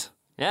injuries,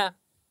 Yeah.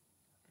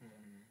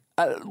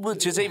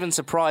 which has even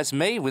surprised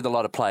me with a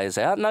lot of players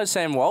out. No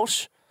Sam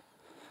Walsh.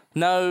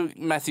 No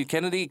Matthew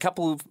Kennedy. A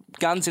couple of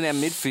guns in our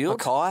midfield.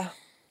 Mackay?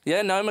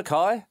 Yeah, no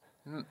Mackay.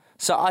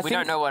 So I We think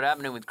don't know what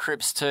happened with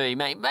Cripps too.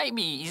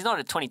 Maybe he's not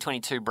a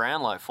 2022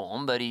 Brownlow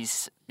form, but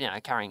he's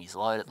carrying his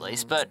load at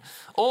least. But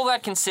all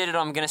that considered,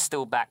 I'm going to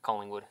still back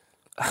Collingwood.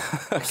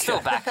 I'm still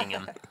backing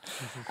him.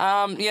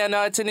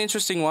 it's an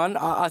interesting one.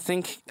 I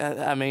think,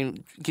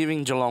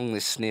 giving Geelong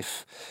this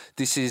sniff,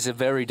 this is a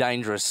very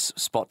dangerous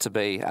spot to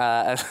be.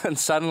 And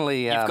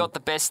suddenly... You've got the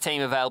best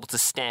team available to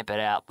stamp it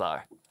out,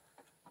 though.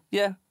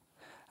 Yeah.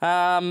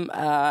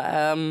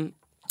 And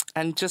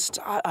just,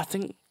 I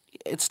think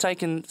it's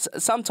taken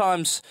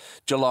sometimes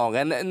Geelong,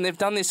 and they've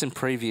done this in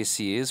previous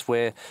years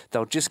where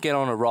they'll just get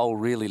on a roll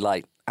really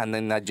late and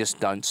then they just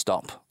don't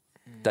stop.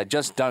 They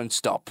just don't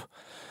stop.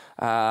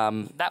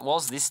 That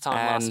was this time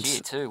last and-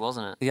 year too,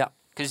 wasn't it? Yeah.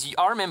 Because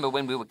I remember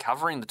when we were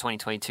covering the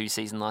 2022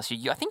 season last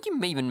year, I think you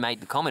even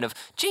made the comment of,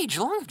 gee,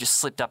 Geelong have just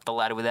slipped up the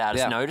ladder without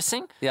Yeah. us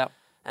noticing. Yeah.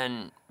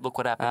 And look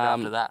what happened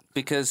after that.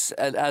 Because,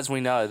 as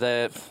we know,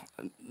 they're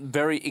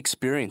very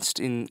experienced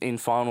in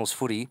finals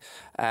footy,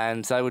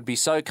 and they would be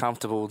so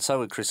comfortable, and so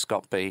would Chris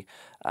Scott be.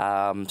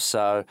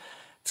 So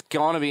it's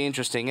going to be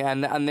interesting.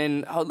 And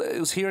then I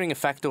was hearing a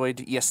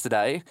factoid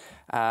yesterday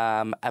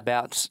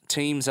about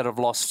teams that have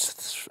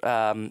lost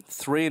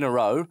 3 in a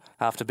row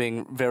after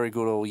being very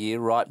good all year,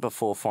 right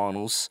before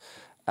finals.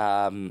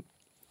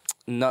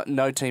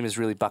 No team has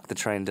really bucked the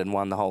trend and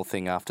won the whole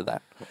thing after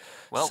that.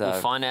 Well, So-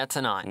 we'll find out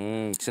tonight.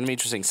 It's going to be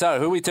interesting. So,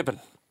 who are we tipping?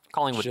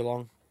 Collingwood.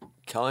 Geelong.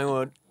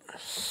 Collingwood.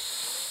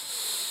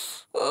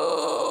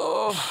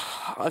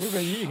 What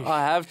about you?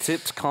 I have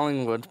tipped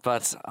Collingwood,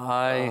 but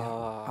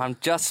I'm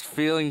just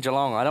feeling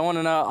Geelong. I don't want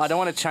to know. I don't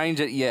want to change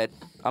it yet.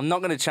 I'm not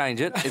going to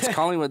change it. It's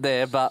Collingwood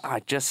there, but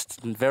I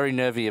just am very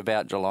nervy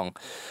about Geelong.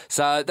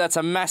 So that's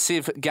a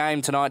massive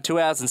game tonight. 2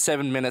 hours and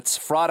 7 minutes.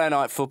 Friday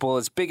night football,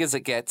 as big as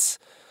it gets.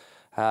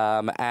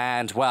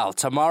 And well,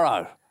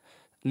 tomorrow,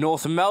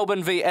 North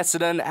Melbourne v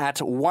Essendon at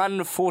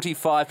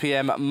 1:45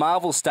 p.m.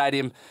 Marvel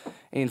Stadium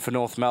in for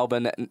North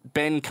Melbourne.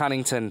 Ben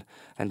Cunnington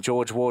and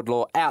George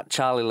Wardlaw out.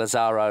 Charlie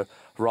Lazaro,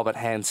 Robert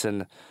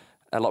Hansen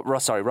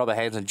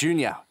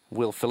Jr.,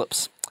 Will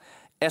Phillips.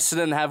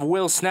 Essendon have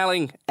Will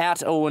Snelling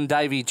out. Owen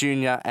Davey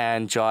Jr.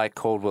 and Jai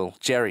Caldwell.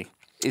 Jerry,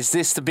 is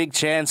this the big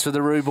chance for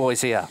the Roo boys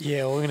here?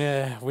 Yeah, we're going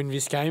to win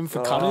this game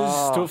for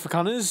Cunners. Do it for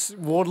Cunners.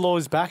 Wardlaw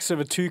is back, so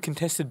the 2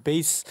 contested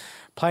beasts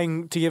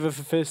playing together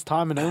for first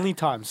time and only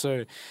time.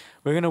 So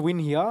we're going to win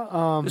here.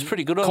 It was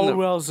pretty good on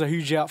Caldwell's a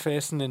huge out for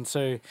Essendon,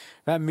 so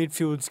that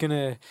midfield's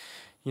going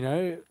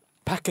to,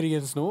 pack it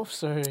against North.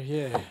 So,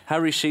 yeah.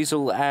 Harry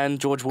Sheasel and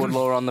George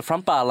Wardlaw on the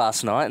front bar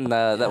last night, and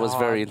that was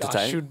very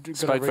entertaining.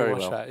 Spoke very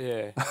well. That,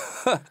 yeah.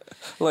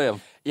 Liam.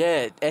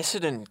 Yeah,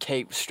 Essendon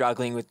keep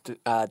struggling with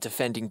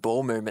defending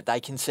ball movement. They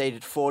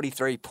conceded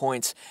 43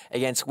 points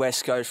against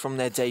West Coast from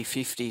their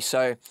D50,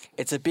 so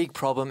it's a big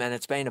problem, and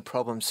it's been a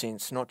problem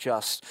since not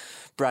just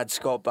Brad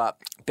Scott but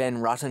Ben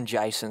Rutten,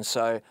 Jason.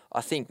 So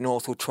I think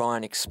North will try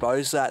and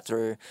expose that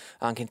through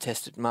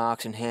uncontested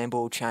marks and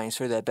handball chains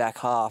through their back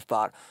half,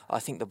 but I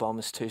think the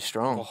Bombers too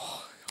strong.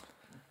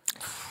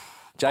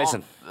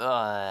 Jason.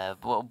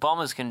 Well,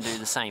 Bombers can do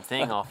the same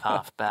thing off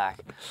half back.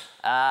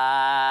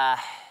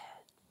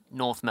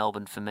 North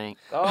Melbourne for me.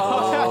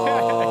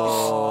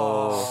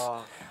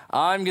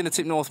 I'm going to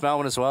tip North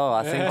Melbourne as well.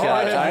 I think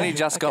only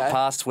just got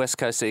past West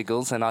Coast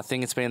Eagles, and I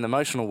think it's been an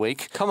emotional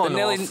week. Come on,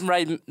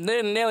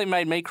 nearly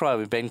made me cry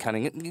with Ben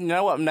Cunningham. You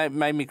know what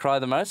made me cry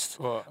the most?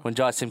 What? When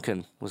Jai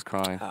Simpkin was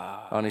crying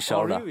on his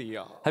shoulder. Oh, really?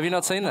 Have you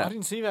not seen that? I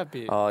didn't see that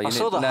bit. Oh, I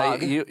saw the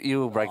hug.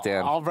 You will break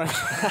down. I'll break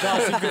down.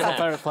 Simpkin's my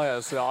favourite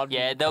player. So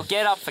Yeah, they'll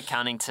get up for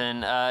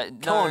Cunnington.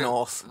 Come on,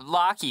 North.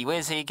 Larky,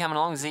 where's he coming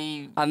along? Is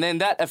he... And then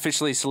that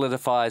officially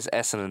solidifies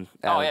Essendon.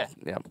 Yeah,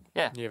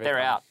 Yeah, they're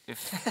out.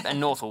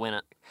 And North will win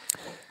it.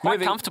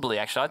 Quite comfortably,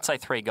 actually. I'd say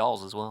 3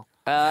 goals as well.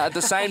 At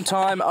the same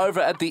time, over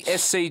at the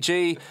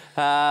SCG,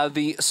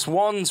 the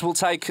Swans will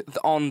take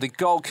on the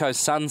Gold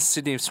Coast Suns.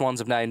 Sydney Swans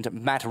have named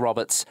Matt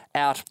Roberts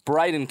out,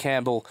 Braden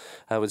Campbell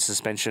with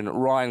suspension,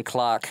 Ryan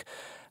Clark.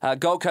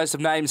 Gold Coast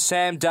have named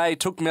Sam Day,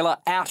 Took Miller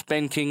out,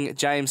 Ben King,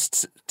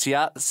 James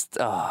Tiast.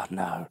 Oh,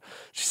 no.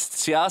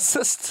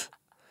 Tiast?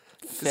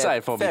 Say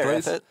it for me,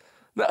 please. Effort.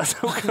 No,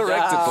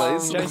 correct it,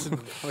 please. Jason.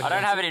 I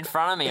don't have it in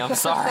front of me. I'm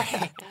sorry.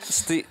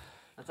 Let's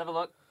have a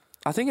look.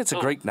 I think it's a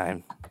Greek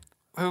name.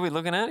 Who are we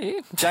looking at here?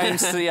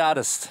 James the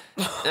artist.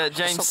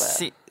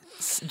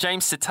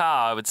 James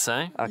Sitar, I would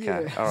say.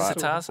 Okay, all right.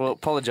 Sitar. Well,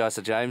 apologise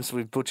to James.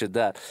 We've butchered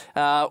that.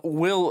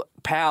 Will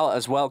Powell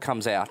as well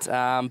comes out.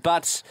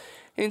 But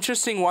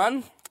interesting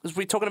one, as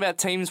we're talking about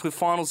teams with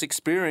finals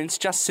experience,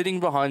 just sitting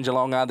behind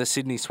Geelong are the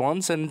Sydney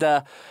Swans. And,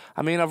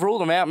 I've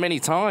ruled them out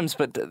many times,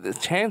 but the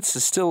chance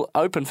is still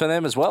open for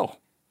them as well.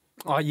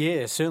 Oh,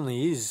 yeah, it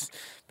certainly is.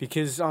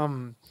 Because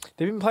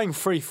they've been playing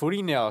free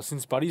footy now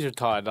since Buddy's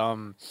retired.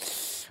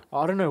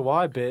 I don't know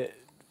why, but,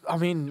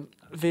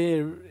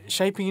 they're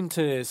shaping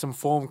into some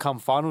form come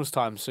finals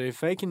time. So if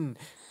they can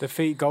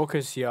defeat Gold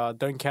Coast here,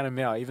 don't count them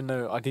out, even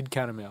though I did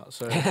count them out.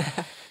 So,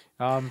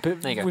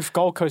 but with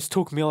Gold Coast,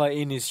 Took Miller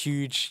in is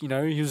huge. He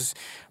was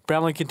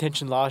Brownlow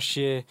contention last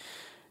year.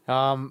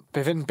 But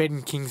then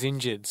Ben King's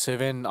injured. So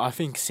then I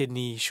think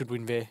Sydney should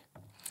win there.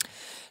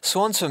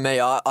 Swans for me,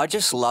 I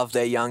just love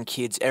their young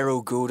kids.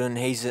 Errol Goulden,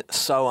 he's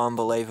so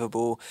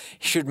unbelievable.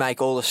 He should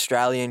make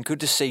All-Australian.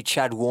 Good to see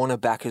Chad Warner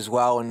back as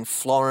well, and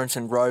Florence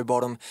and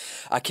Rowbottom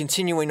are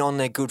continuing on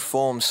their good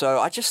form. So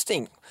I just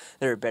think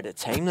they're a better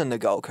team than the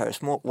Gold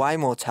Coast, way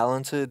more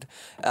talented.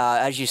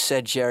 As you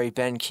said, Jerry,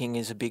 Ben King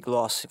is a big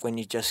loss when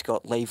you just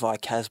got Levi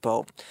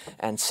Casbolt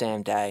and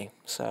Sam Day.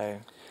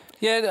 So...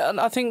 Yeah,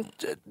 I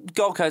think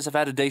Gold Coast have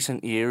had a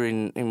decent year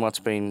in what's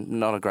been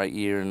not a great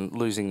year and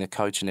losing the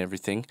coach and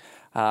everything.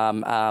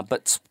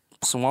 But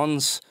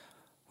Swans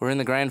were in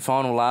the grand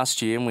final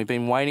last year and we've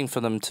been waiting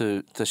for them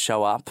to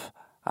show up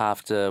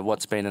after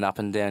what's been an up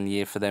and down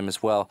year for them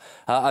as well.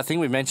 I think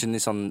we mentioned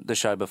this on the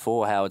show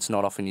before, how it's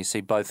not often you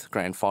see both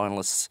grand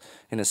finalists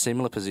in a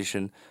similar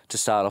position to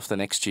start off the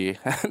next year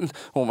and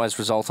almost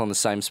result on the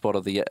same spot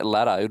of the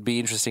ladder. It would be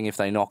interesting if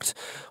they knocked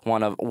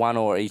one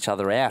or each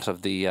other out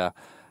of the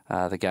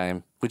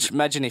game. Which,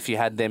 imagine if you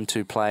had them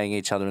two playing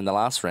each other in the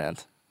last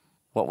round.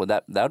 What would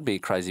that would be a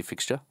crazy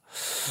fixture.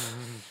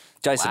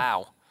 Jason.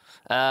 Wow.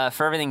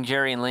 For everything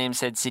Jerry and Liam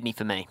said, Sydney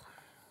for me.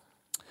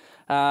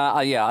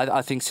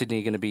 I think Sydney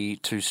are going to be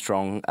too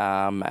strong.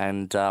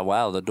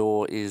 The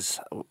door is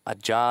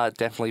ajar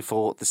definitely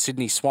for the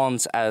Sydney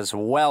Swans as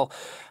well.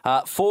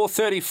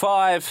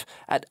 4:35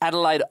 at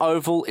Adelaide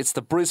Oval. It's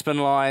the Brisbane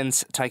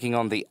Lions taking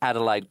on the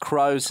Adelaide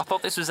Crows. I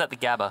thought this was at the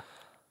Gabba.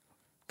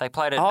 They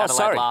played at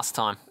Adelaide last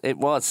time. It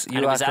was.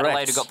 It was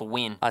Adelaide who got the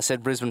win. I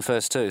said Brisbane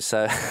first too,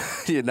 so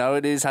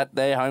it is at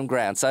their home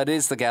ground. So it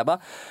is the Gabba.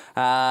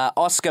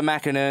 Oscar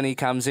McInerney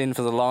comes in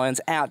for the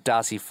Lions, out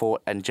Darcy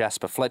Fort and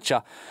Jasper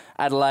Fletcher.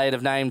 Adelaide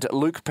have named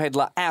Luke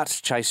Pedler, out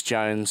Chase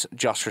Jones.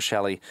 Josh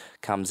Rochelle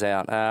comes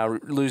out.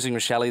 Losing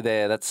Rochelle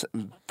there, that's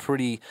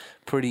pretty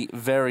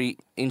very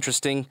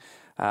interesting.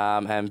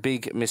 And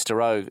big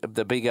Mr. O,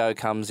 the big O,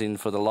 comes in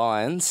for the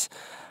Lions.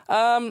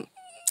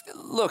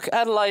 Look,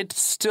 Adelaide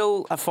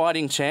still a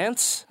fighting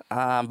chance,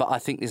 but I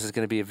think this is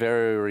going to be a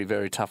very,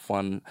 very tough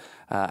one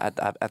at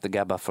the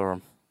Gabba for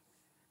them.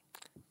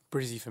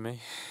 Brizzy for me.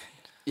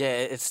 Yeah,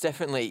 it's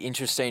definitely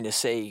interesting to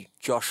see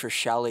Josh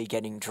Rochelle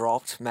getting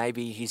dropped.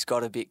 Maybe he's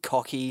got a bit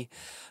cocky,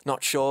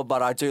 not sure,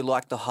 but I do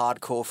like the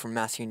hardcore from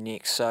Matthew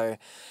Nix. So,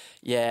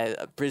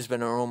 yeah,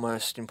 Brisbane are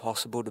almost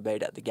impossible to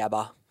beat at the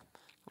Gabba.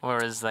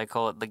 Or as they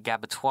call it, the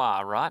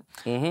Gabbatoir, right?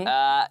 Mm-hmm.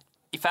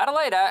 If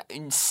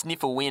Adelaide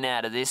sniff a win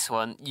out of this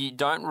one, you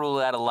don't rule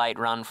out a late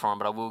run for them,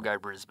 but I will go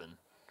Brisbane.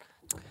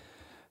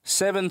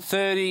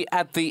 7:30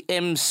 at the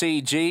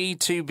MCG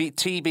to be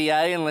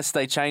TBA, unless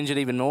they change it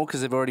even more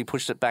because they've already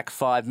pushed it back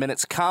 5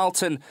 minutes.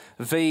 Carlton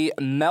v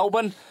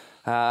Melbourne.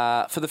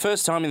 For the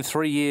first time in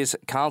 3 years,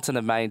 Carlton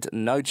have made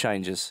no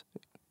changes.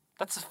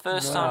 That's the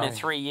first time in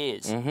 3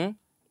 years.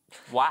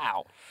 Mm-hmm.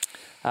 Wow.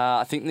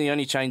 I think the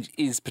only change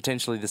is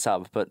potentially the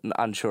sub, but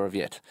unsure of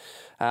yet.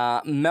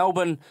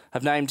 Melbourne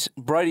have named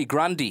Brodie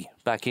Grundy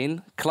back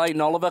in.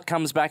 Clayton Oliver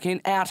comes back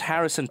in. Out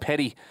Harrison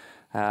Petty.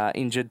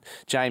 Injured.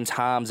 James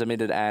Harms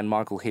omitted and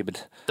Michael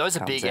Hibbert. Those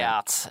are big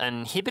outs.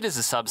 And Hibbert as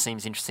a sub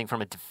seems interesting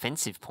from a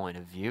defensive point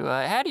of view.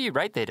 How do you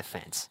rate their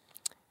defence?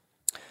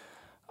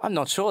 I'm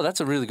not sure.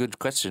 That's a really good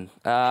question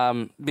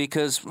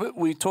because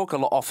we talk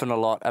often a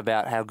lot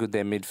about how good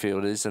their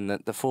midfield is and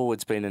that the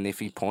forward's been an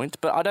iffy point,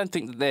 but I don't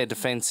think that their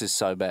defence is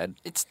so bad.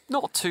 It's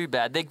not too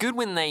bad. They're good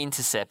when they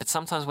intercept, but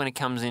sometimes when it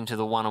comes into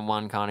the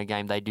one-on-one kind of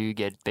game, they do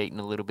get beaten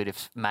a little bit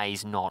if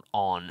May's not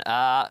on.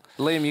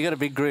 Liam, you got a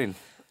big grin.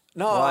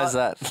 No, Why is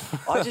that?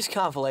 I just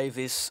can't believe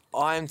this.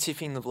 I am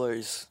tipping the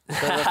Blues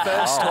for the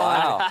first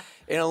time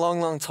in a long,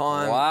 long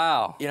time.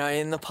 Wow. You know,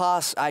 in the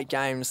past 8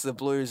 games, the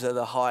Blues are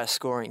the highest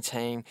scoring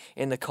team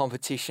in the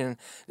competition.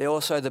 They're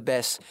also the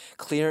best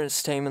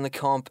clearance team in the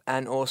comp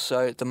and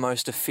also the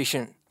most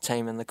efficient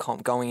team in the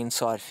comp, going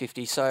inside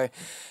 50. So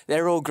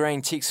they're all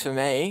green ticks for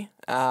me.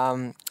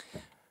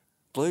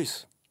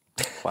 Blues.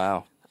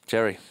 Wow.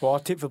 Jerry. Well, I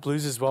tipped the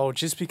Blues as well,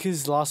 just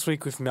because last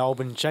week with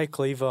Melbourne, Jake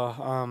Lever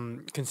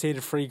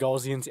conceded 3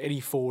 goals against Eddie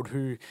Ford,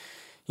 who,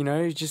 you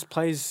know, just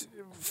plays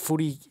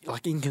footy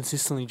like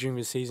inconsistently during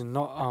the season.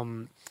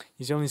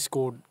 He's only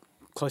scored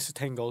close to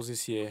 10 goals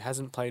this year.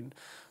 Hasn't played,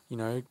 you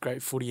know,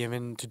 great footy, and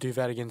then to do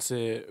that against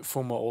a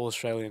former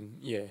All-Australian,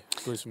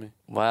 Blues for me.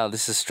 Wow,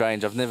 this is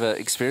strange. I've never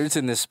experienced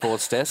in this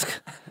sports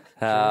desk.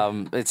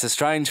 It's a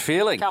strange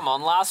feeling. Come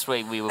on, last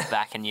week we were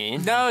backing you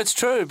in. No, it's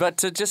true, but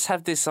to just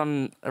have this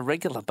on a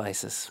regular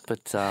basis,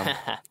 but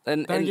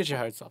Don't get your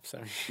hopes up,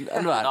 sorry.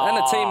 and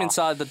a team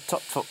inside the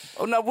top four.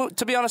 Oh, no,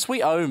 to be honest,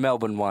 we owe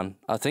Melbourne one.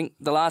 I think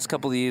the last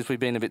couple of years we've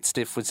been a bit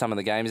stiff with some of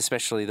the games,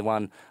 especially the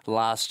one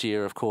last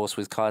year, of course,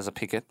 with Kaiser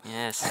Pickett.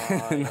 Yes.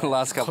 In the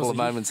last couple of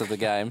moments of the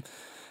game.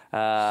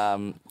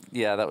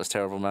 That was a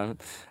terrible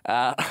moment.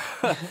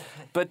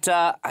 But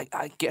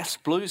I guess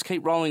Blues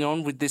keep rolling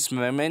on with this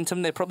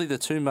momentum. They're probably the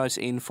 2 most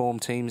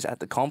informed teams at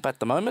the comp at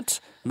the moment.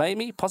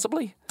 Maybe,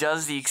 possibly.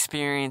 Does the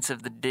experience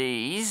of the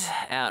Ds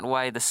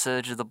outweigh the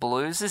surge of the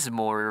Blues? This is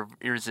more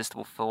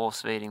irresistible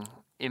force feeding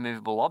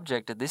immovable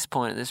object at this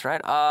point, at this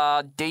rate.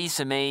 Ds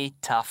for me,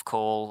 tough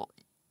call.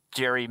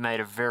 Jerry made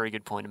a very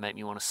good point to make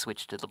me want to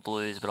switch to the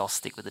Blues, but I'll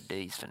stick with the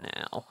Ds for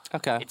now.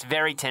 Okay. It's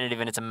very tentative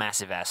and it's a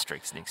massive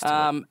asterisk next to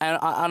it.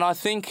 And I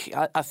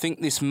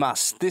think this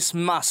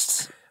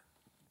must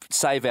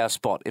save our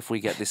spot if we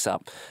get this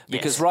up.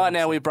 Because right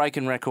now we're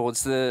breaking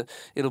records.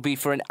 It'll be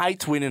for an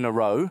 8th win in a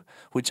row,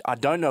 which I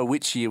don't know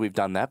which year we've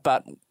done that,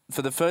 but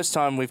for the first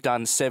time we've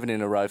done 7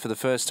 in a row, for the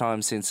first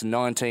time since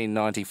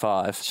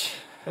 1995.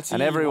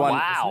 And everyone,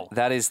 wow.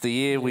 That is the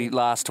year we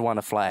last won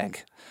a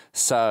flag.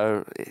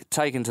 So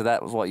take into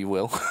that what you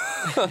will.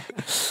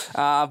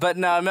 But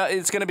no,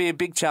 it's going to be a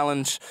big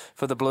challenge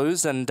for the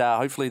Blues, and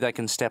hopefully they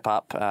can step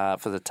up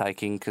for the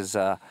taking, because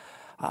I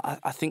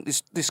think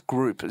this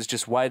group has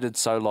just waited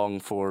so long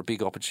for a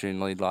big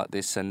opportunity like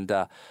this. And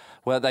I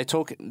wonder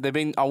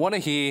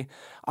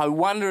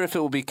if it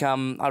will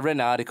become. I read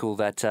an article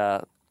that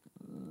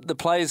the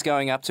players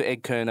going up to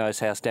Ed Curno's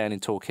house down in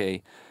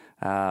Torquay.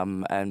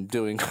 And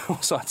doing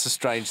all sorts of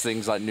strange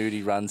things like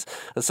nudie runs.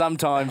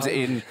 Sometimes are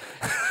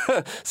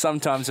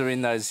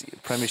in those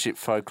premiership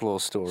folklore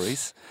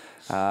stories.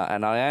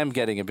 And I am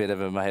getting a bit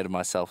ahead of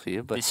myself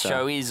here. But this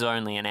show is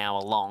only an hour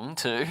long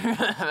too.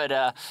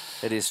 But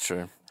it is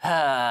true.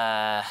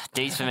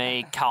 D's for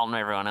me, Carlton,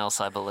 everyone else,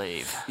 I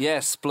believe.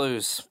 Yes,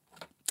 Blues.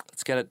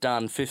 Let's get it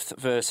done. 5th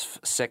versus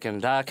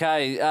 2nd.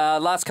 Okay,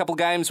 last couple of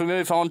games. We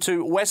move on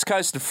to West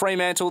Coast and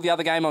Fremantle. The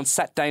other game on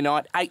Saturday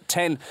night,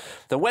 8:10.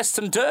 The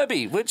Western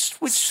Derby, which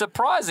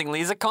surprisingly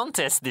is a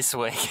contest this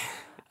week.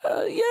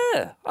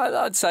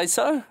 I'd say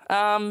so.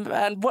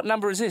 And what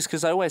number is this?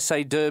 Because I always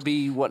say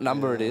Derby, what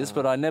number it is,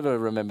 but I never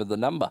remember the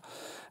number.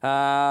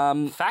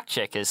 Fact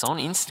checkers on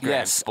Instagram.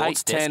 Yes,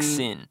 Sportsdesk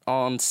 8:10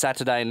 on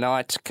Saturday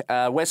night.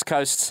 West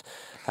Coast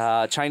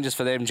changes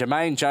for them.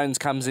 Jermaine Jones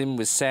comes in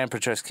with Sam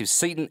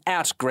Petrescu-Seaton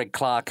out. Greg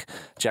Clark,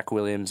 Jack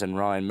Williams and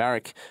Ryan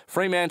Marrick.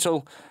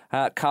 Fremantle,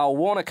 Carl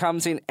Warner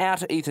comes in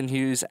out. Ethan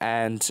Hughes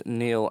and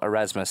Neil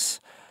Erasmus.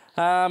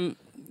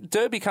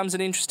 Derby comes at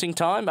an interesting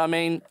time. I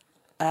mean,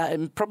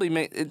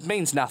 it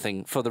means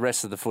nothing for the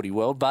rest of the footy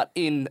world, but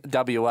in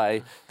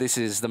WA, this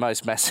is the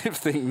most massive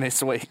thing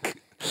this week,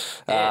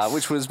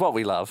 which was what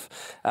we love.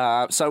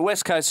 So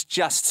West Coast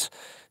just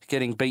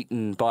getting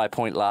beaten by a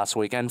point last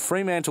week, and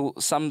Fremantle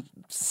some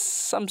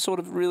sort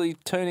of really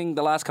turning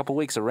the last couple of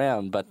weeks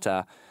around, but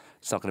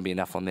it's not going to be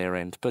enough on their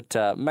end. But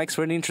makes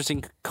for an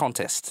interesting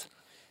contest.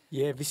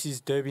 Yeah, this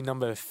is Derby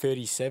number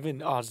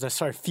 37. Oh, no,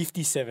 sorry,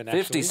 57,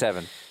 actually.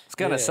 57. I was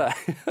going to say.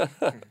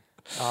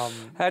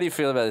 How do you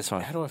feel about this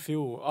one? How do I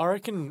feel? I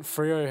reckon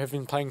Freo have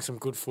been playing some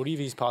good footy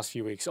these past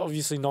few weeks.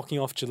 Obviously knocking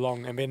off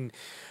Geelong and then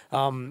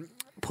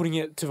putting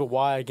it to the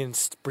wire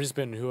against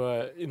Brisbane, who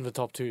are in the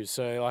top two.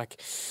 So,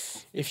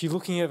 if you're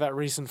looking at that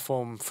recent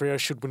form, Freo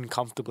should win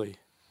comfortably.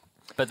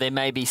 But there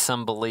may be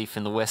some belief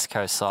in the West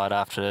Coast side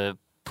after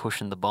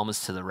pushing the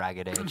Bombers to the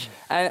ragged edge.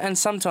 And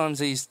sometimes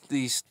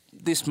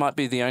this might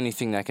be the only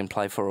thing they can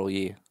play for all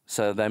year.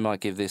 So they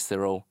might give this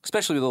their all,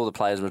 especially with all the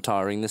players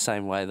retiring, the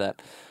same way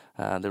that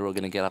they're all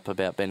going to get up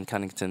about Ben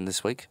Cunnington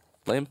this week.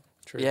 Liam?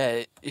 True.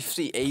 Yeah, if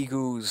the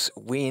Eagles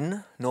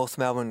win, North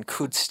Melbourne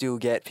could still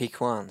get pick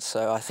one.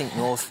 So I think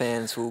North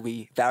fans will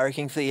be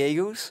barracking for the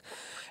Eagles.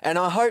 And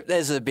I hope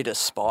there's a bit of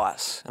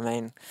spice. I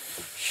mean,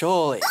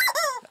 surely.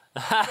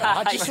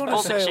 I just want to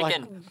Pulled the say,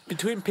 chicken.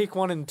 between pick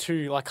 1 and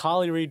 2,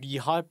 Harley Reid, you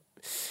hype,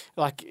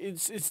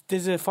 it's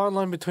there's a fine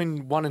line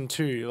between 1 and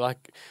 2.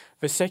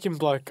 The second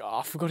bloke,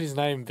 I forgot his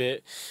name,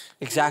 but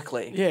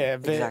Exactly. yeah,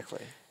 but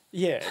Exactly.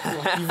 yeah,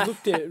 you've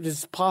looked at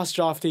there's past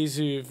draftees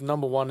who've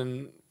number 1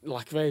 and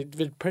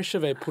the pressure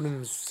they put on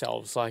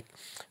themselves.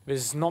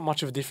 There's not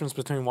much of a difference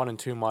between 1 and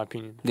 2, in my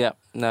opinion. Yeah,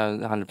 no,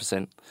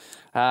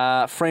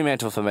 100%.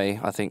 Fremantle for me,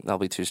 I think they'll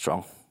be too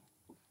strong.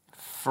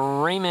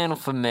 Fremantle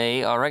for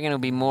me, I reckon it'll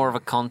be more of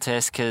a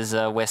contest because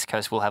West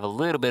Coast will have a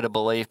little bit of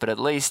belief, but at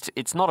least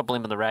it's not a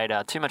blimp on the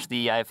radar. Too much of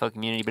the AFL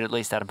community, but at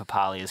least Adam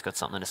Papali has got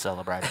something to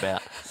celebrate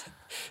about.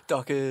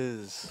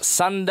 Dockers.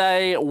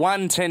 Sunday,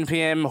 1:10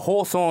 p.m,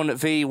 Hawthorn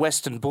v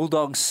Western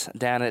Bulldogs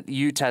down at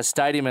Utah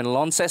Stadium in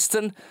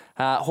Launceston.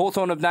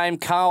 Hawthorn have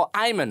named Carl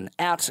Amon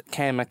out,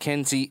 Cam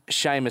Mackenzie,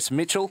 Seamus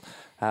Mitchell.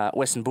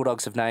 Western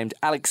Bulldogs have named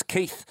Alex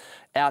Keith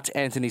out,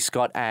 Anthony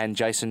Scott and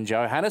Jason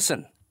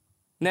Johannesson.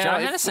 Now,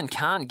 Johannesson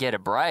can't get a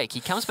break. He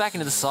comes back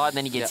into the side and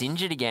then he gets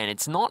injured again.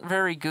 It's not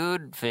very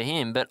good for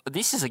him, but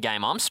this is a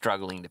game I'm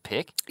struggling to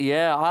pick.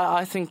 Yeah,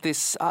 I think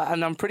this,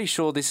 and I'm pretty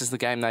sure this is the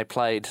game they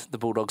played the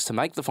Bulldogs to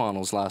make the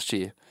finals last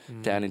year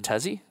down in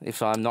Tassie,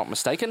 if I'm not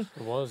mistaken.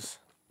 It was.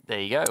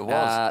 There you go, it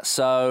was.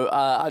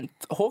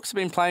 Hawks have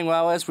been playing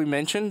well, as we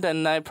mentioned,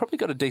 and they've probably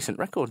got a decent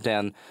record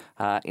down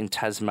in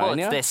Tasmania. Well,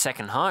 it's their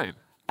second home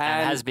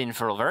and has been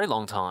for a very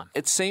long time.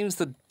 It seems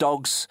the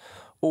Dogs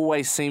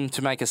always seem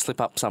to make a slip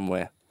up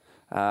somewhere.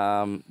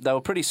 They were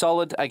pretty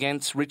solid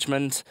against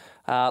Richmond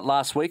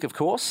last week, of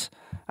course,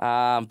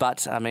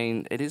 but, I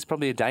mean, it is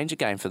probably a danger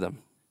game for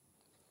them.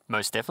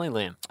 Most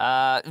definitely,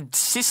 Liam.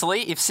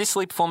 Sicily, if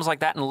Sicily performs like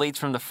that and leads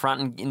from the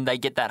front and they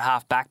get that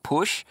half-back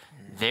push,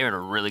 they're in a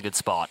really good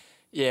spot.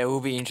 Yeah, it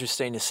will be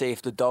interesting to see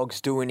if the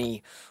Dogs do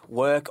any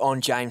work on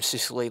James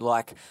Sicily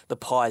like the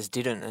Pies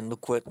didn't, and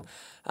look what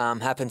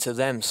happened to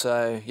them.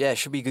 So, yeah, it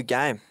should be a good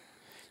game.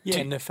 Yeah,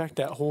 and the fact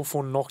that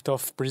Hawthorn knocked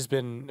off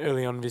Brisbane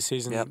early on this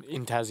season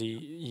in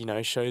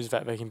Tassie, shows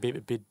that they can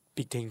beat the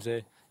big teams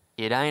there.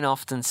 It ain't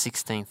often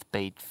 16th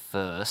beat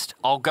first.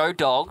 I'll go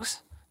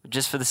Dogs,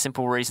 just for the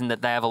simple reason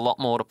that they have a lot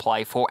more to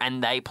play for,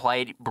 and they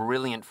played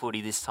brilliant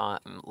footy this time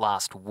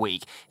last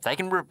week. If they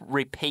can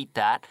repeat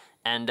that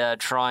and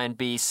try and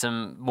be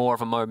some more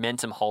of a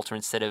momentum halter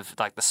instead of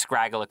the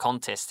scraggler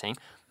contest team,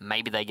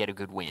 maybe they get a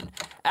good win.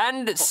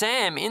 And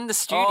Sam in the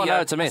studio... Oh, no,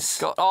 it's a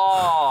miss.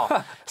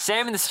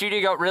 Sam in the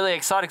studio got really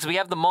excited because we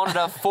have the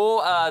monitor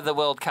for the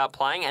World Cup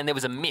playing, and there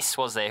was a miss,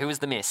 was there? Who was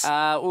the miss?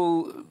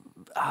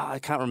 I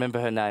can't remember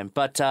her name,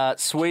 but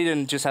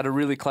Sweden just had a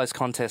really close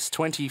contest.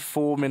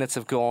 24 minutes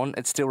have gone.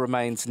 It still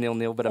remains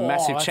 0-0, but a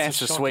massive chance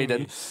for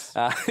Sweden.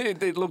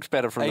 It looked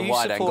better from the wide angle.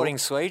 Are you supporting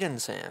Sweden,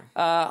 Sam?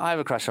 I have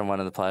a crush on one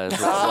of the players.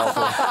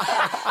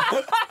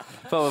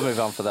 But we'll move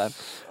on for that.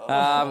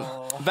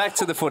 Back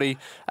to the footy.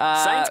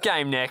 Saints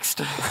game next.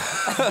 Yes.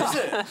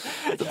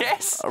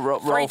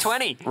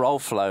 3:20.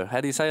 Rolflo.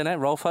 How do you say your name?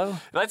 Rolfo?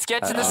 Let's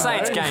get to the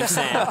Saints game,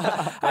 Sam.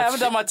 I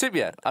haven't done my tip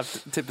yet. I've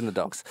tipped in the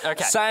Dogs.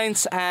 Okay.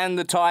 Saints and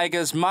the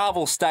Tigers,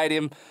 Marvel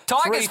Stadium,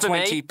 Tigers for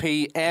me. 3:20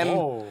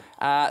 p.m.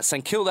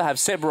 St Kilda have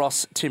Seb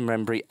Ross, Tim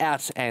Rembury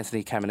out,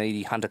 Anthony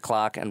Caminiti, Hunter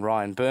Clark and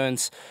Ryan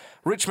Burns.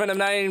 Richmond have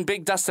named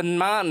Big Dustin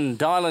Martin,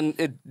 Dylan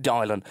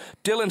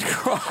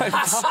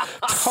Grimes,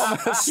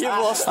 Thomas. You've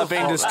lost the I've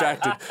been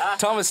distracted.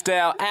 Thomas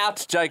Dow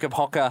out, Jacob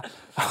Hopper.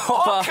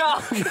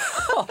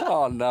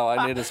 Oh no,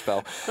 I need a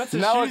spell.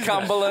 Noah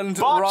Cumberland,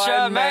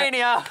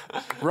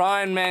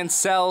 Ryan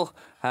Mansell,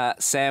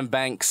 Sam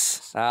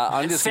Banks.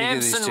 I'm just going to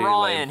give these Samson to you,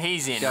 Ryan, Liam.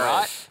 he's in, Go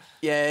right? ahead.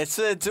 Yeah, it's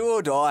a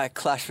do-or-die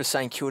clash for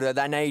St Kilda.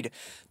 They need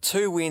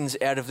 2 wins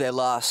out of their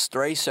last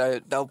 3,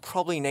 so they'll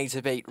probably need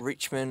to beat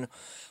Richmond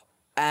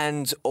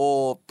and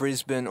or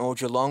Brisbane or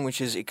Geelong,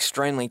 which is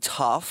extremely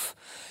tough.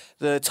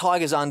 The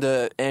Tigers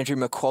under Andrew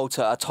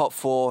McQualter are top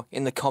 4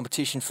 in the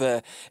competition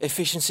for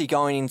efficiency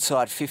going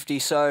inside 50.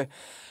 So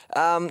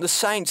the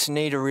Saints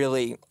need to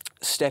really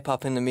step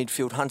up in the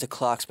midfield. Hunter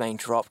Clark's been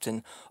dropped,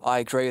 and I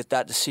agree with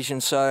that decision.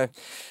 So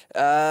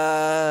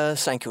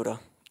St Kilda.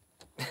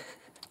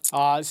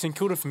 St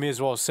Kilda for me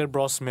as well. Seb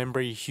Ross,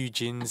 Membry, Hugh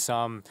Gins.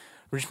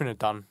 Richmond are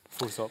done.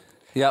 Full stop.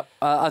 Yep,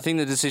 I think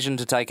the decision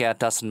to take out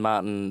Dustin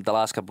Martin the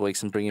last couple of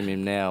weeks and bring him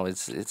in now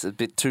it's a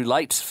bit too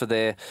late for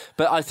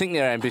but I think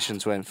their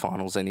ambitions weren't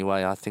finals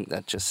anyway. I think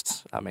that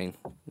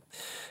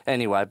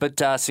anyway. But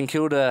St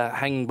Kilda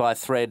hanging by a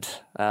thread.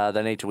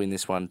 They need to win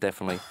this one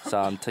definitely. So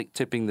I'm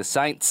tipping the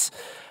Saints.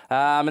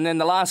 And then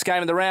the last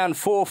game of the round,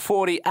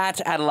 4:40 at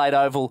Adelaide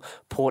Oval,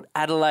 Port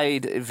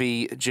Adelaide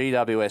v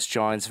GWS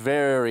Giants.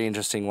 Very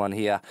interesting one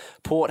here.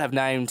 Port have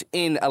named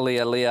in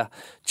Aaliyah,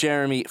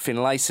 Jeremy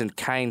Finlayson,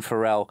 Kane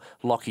Farrell,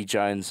 Lockie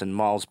Jones and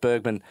Miles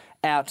Bergman.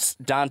 Out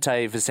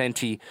Dante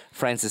Vicente,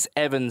 Francis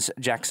Evans,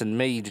 Jackson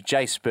Mead,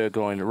 Jace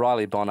Burgoyne,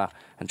 Riley Bonner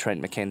and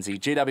Trent McKenzie.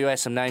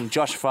 GWS have named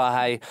Josh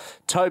Fahey,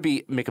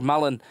 Toby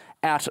McMullen.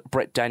 Out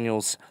Brett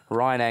Daniels,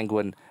 Ryan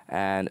Angwin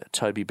and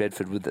Toby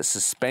Bedford with the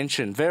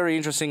suspension. Very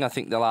interesting, I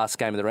think, the last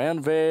game of the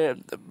round.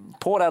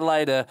 Port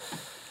Adelaide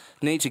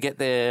need to get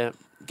their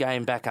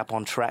game back up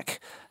on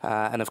track.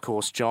 And, of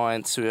course,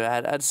 Giants, who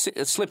had a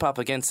slip up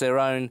against their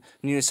own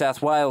New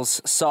South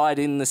Wales side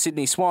in the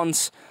Sydney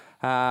Swans,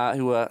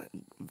 who were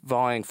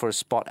vying for a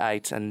spot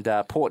 8, and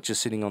Port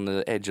just sitting on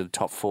the edge of the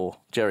top 4.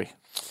 Jerry.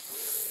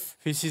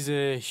 This is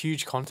a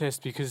huge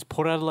contest because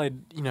Port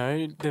Adelaide,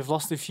 they've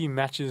lost a few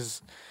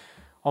matches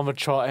on the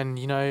trot, and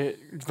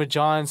the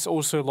Giants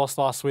also lost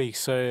last week,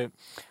 so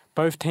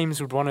both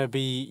teams would want to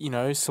be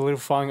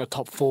solidifying a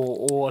top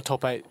 4 or a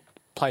top 8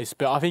 place.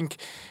 But I think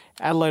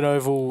Adelaide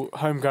Oval,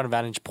 home ground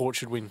advantage, Port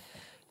should win.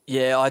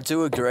 Yeah, I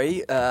do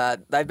agree.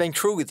 They've been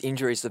true with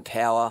injuries to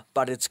power,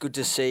 but it's good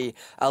to see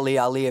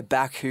Aaliyah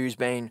back, who's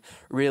been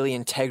really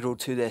integral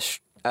to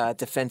their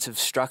defensive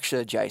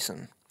structure,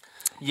 Jason.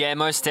 Yeah,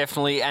 most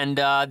definitely. And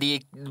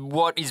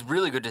what is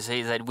really good to see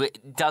is that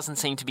it doesn't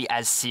seem to be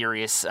as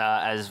serious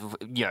as,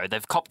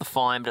 they've copped the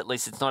fine, but at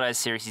least it's not as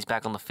serious. He's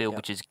back on the field,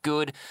 which is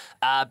good.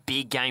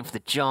 Big game for the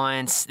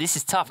Giants. This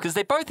is tough because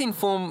they're both in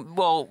form.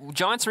 Well,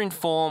 Giants are in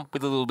form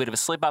with a little bit of a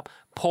slip-up.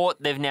 Port,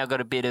 they've now got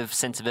a bit of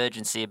sense of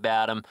urgency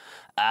about them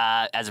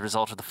as a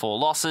result of the 4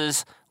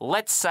 losses.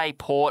 Let's say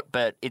Port,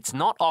 but it's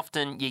not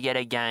often you get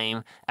a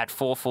game at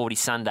 4:40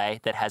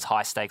 Sunday that has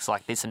high stakes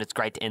like this, and it's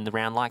great to end the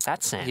round like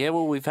that, Sam. Yeah,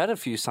 well, we've had a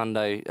few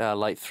Sunday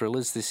late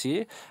thrillers this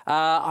year.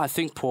 I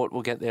think Port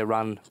will get their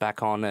run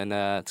back on, and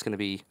it's going to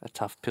be a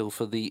tough pill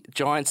for the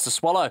Giants to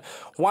swallow.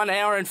 1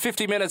 hour and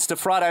 50 minutes to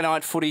Friday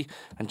night footy,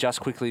 and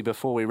just quickly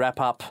before we wrap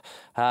up,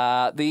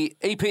 the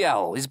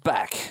EPL is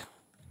back.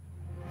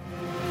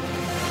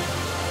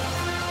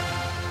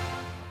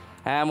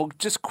 And we'll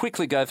just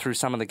quickly go through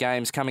some of the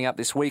games coming up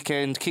this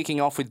weekend,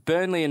 kicking off with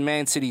Burnley and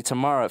Man City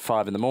tomorrow at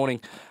 5 in the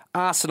morning.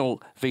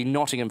 Arsenal v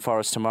Nottingham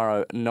Forest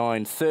tomorrow,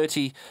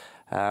 9:30.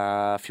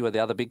 A few of the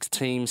other big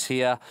teams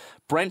here.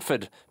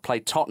 Brentford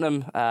play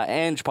Tottenham.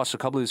 Ange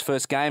Postecoglou's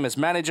first game as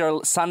manager,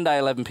 Sunday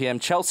 11 p.m.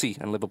 Chelsea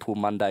and Liverpool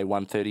Monday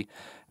 1:30.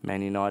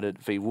 Man United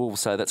v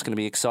Wolves. So that's going to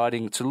be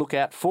exciting to look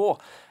out for.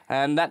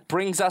 And that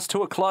brings us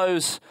to a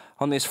close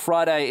on this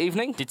Friday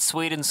evening. Did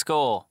Sweden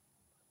score?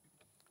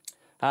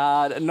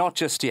 Not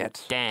just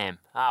yet. Damn.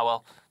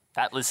 Well,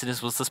 that,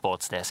 listeners, was the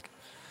Sports Desk.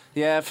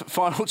 Yeah,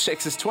 final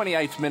checks is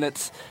 28th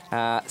minute.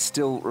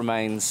 Still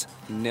remains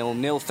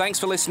 0-0. Thanks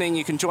for listening.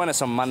 You can join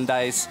us on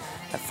Mondays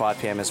at 5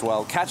 p.m. as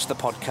well. Catch the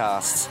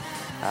podcasts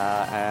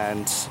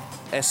and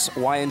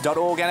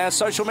syn.org and our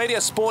social media,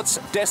 Sports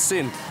Desk.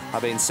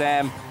 I've been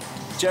Sam,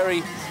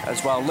 Jerry,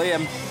 as well,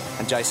 Liam,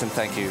 and Jason.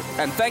 Thank you.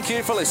 And thank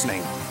you for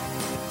listening.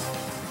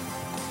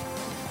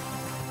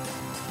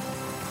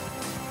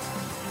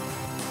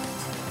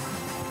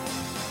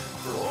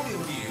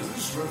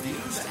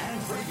 Reviews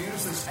and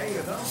previews this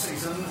AFL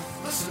season,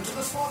 listen to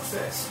the Sports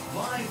Desk,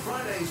 live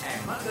Fridays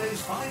and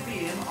Mondays 5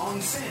 p.m.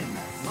 on SYN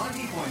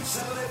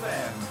 90.7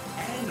 FM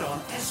and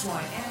on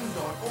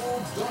syn.org.au.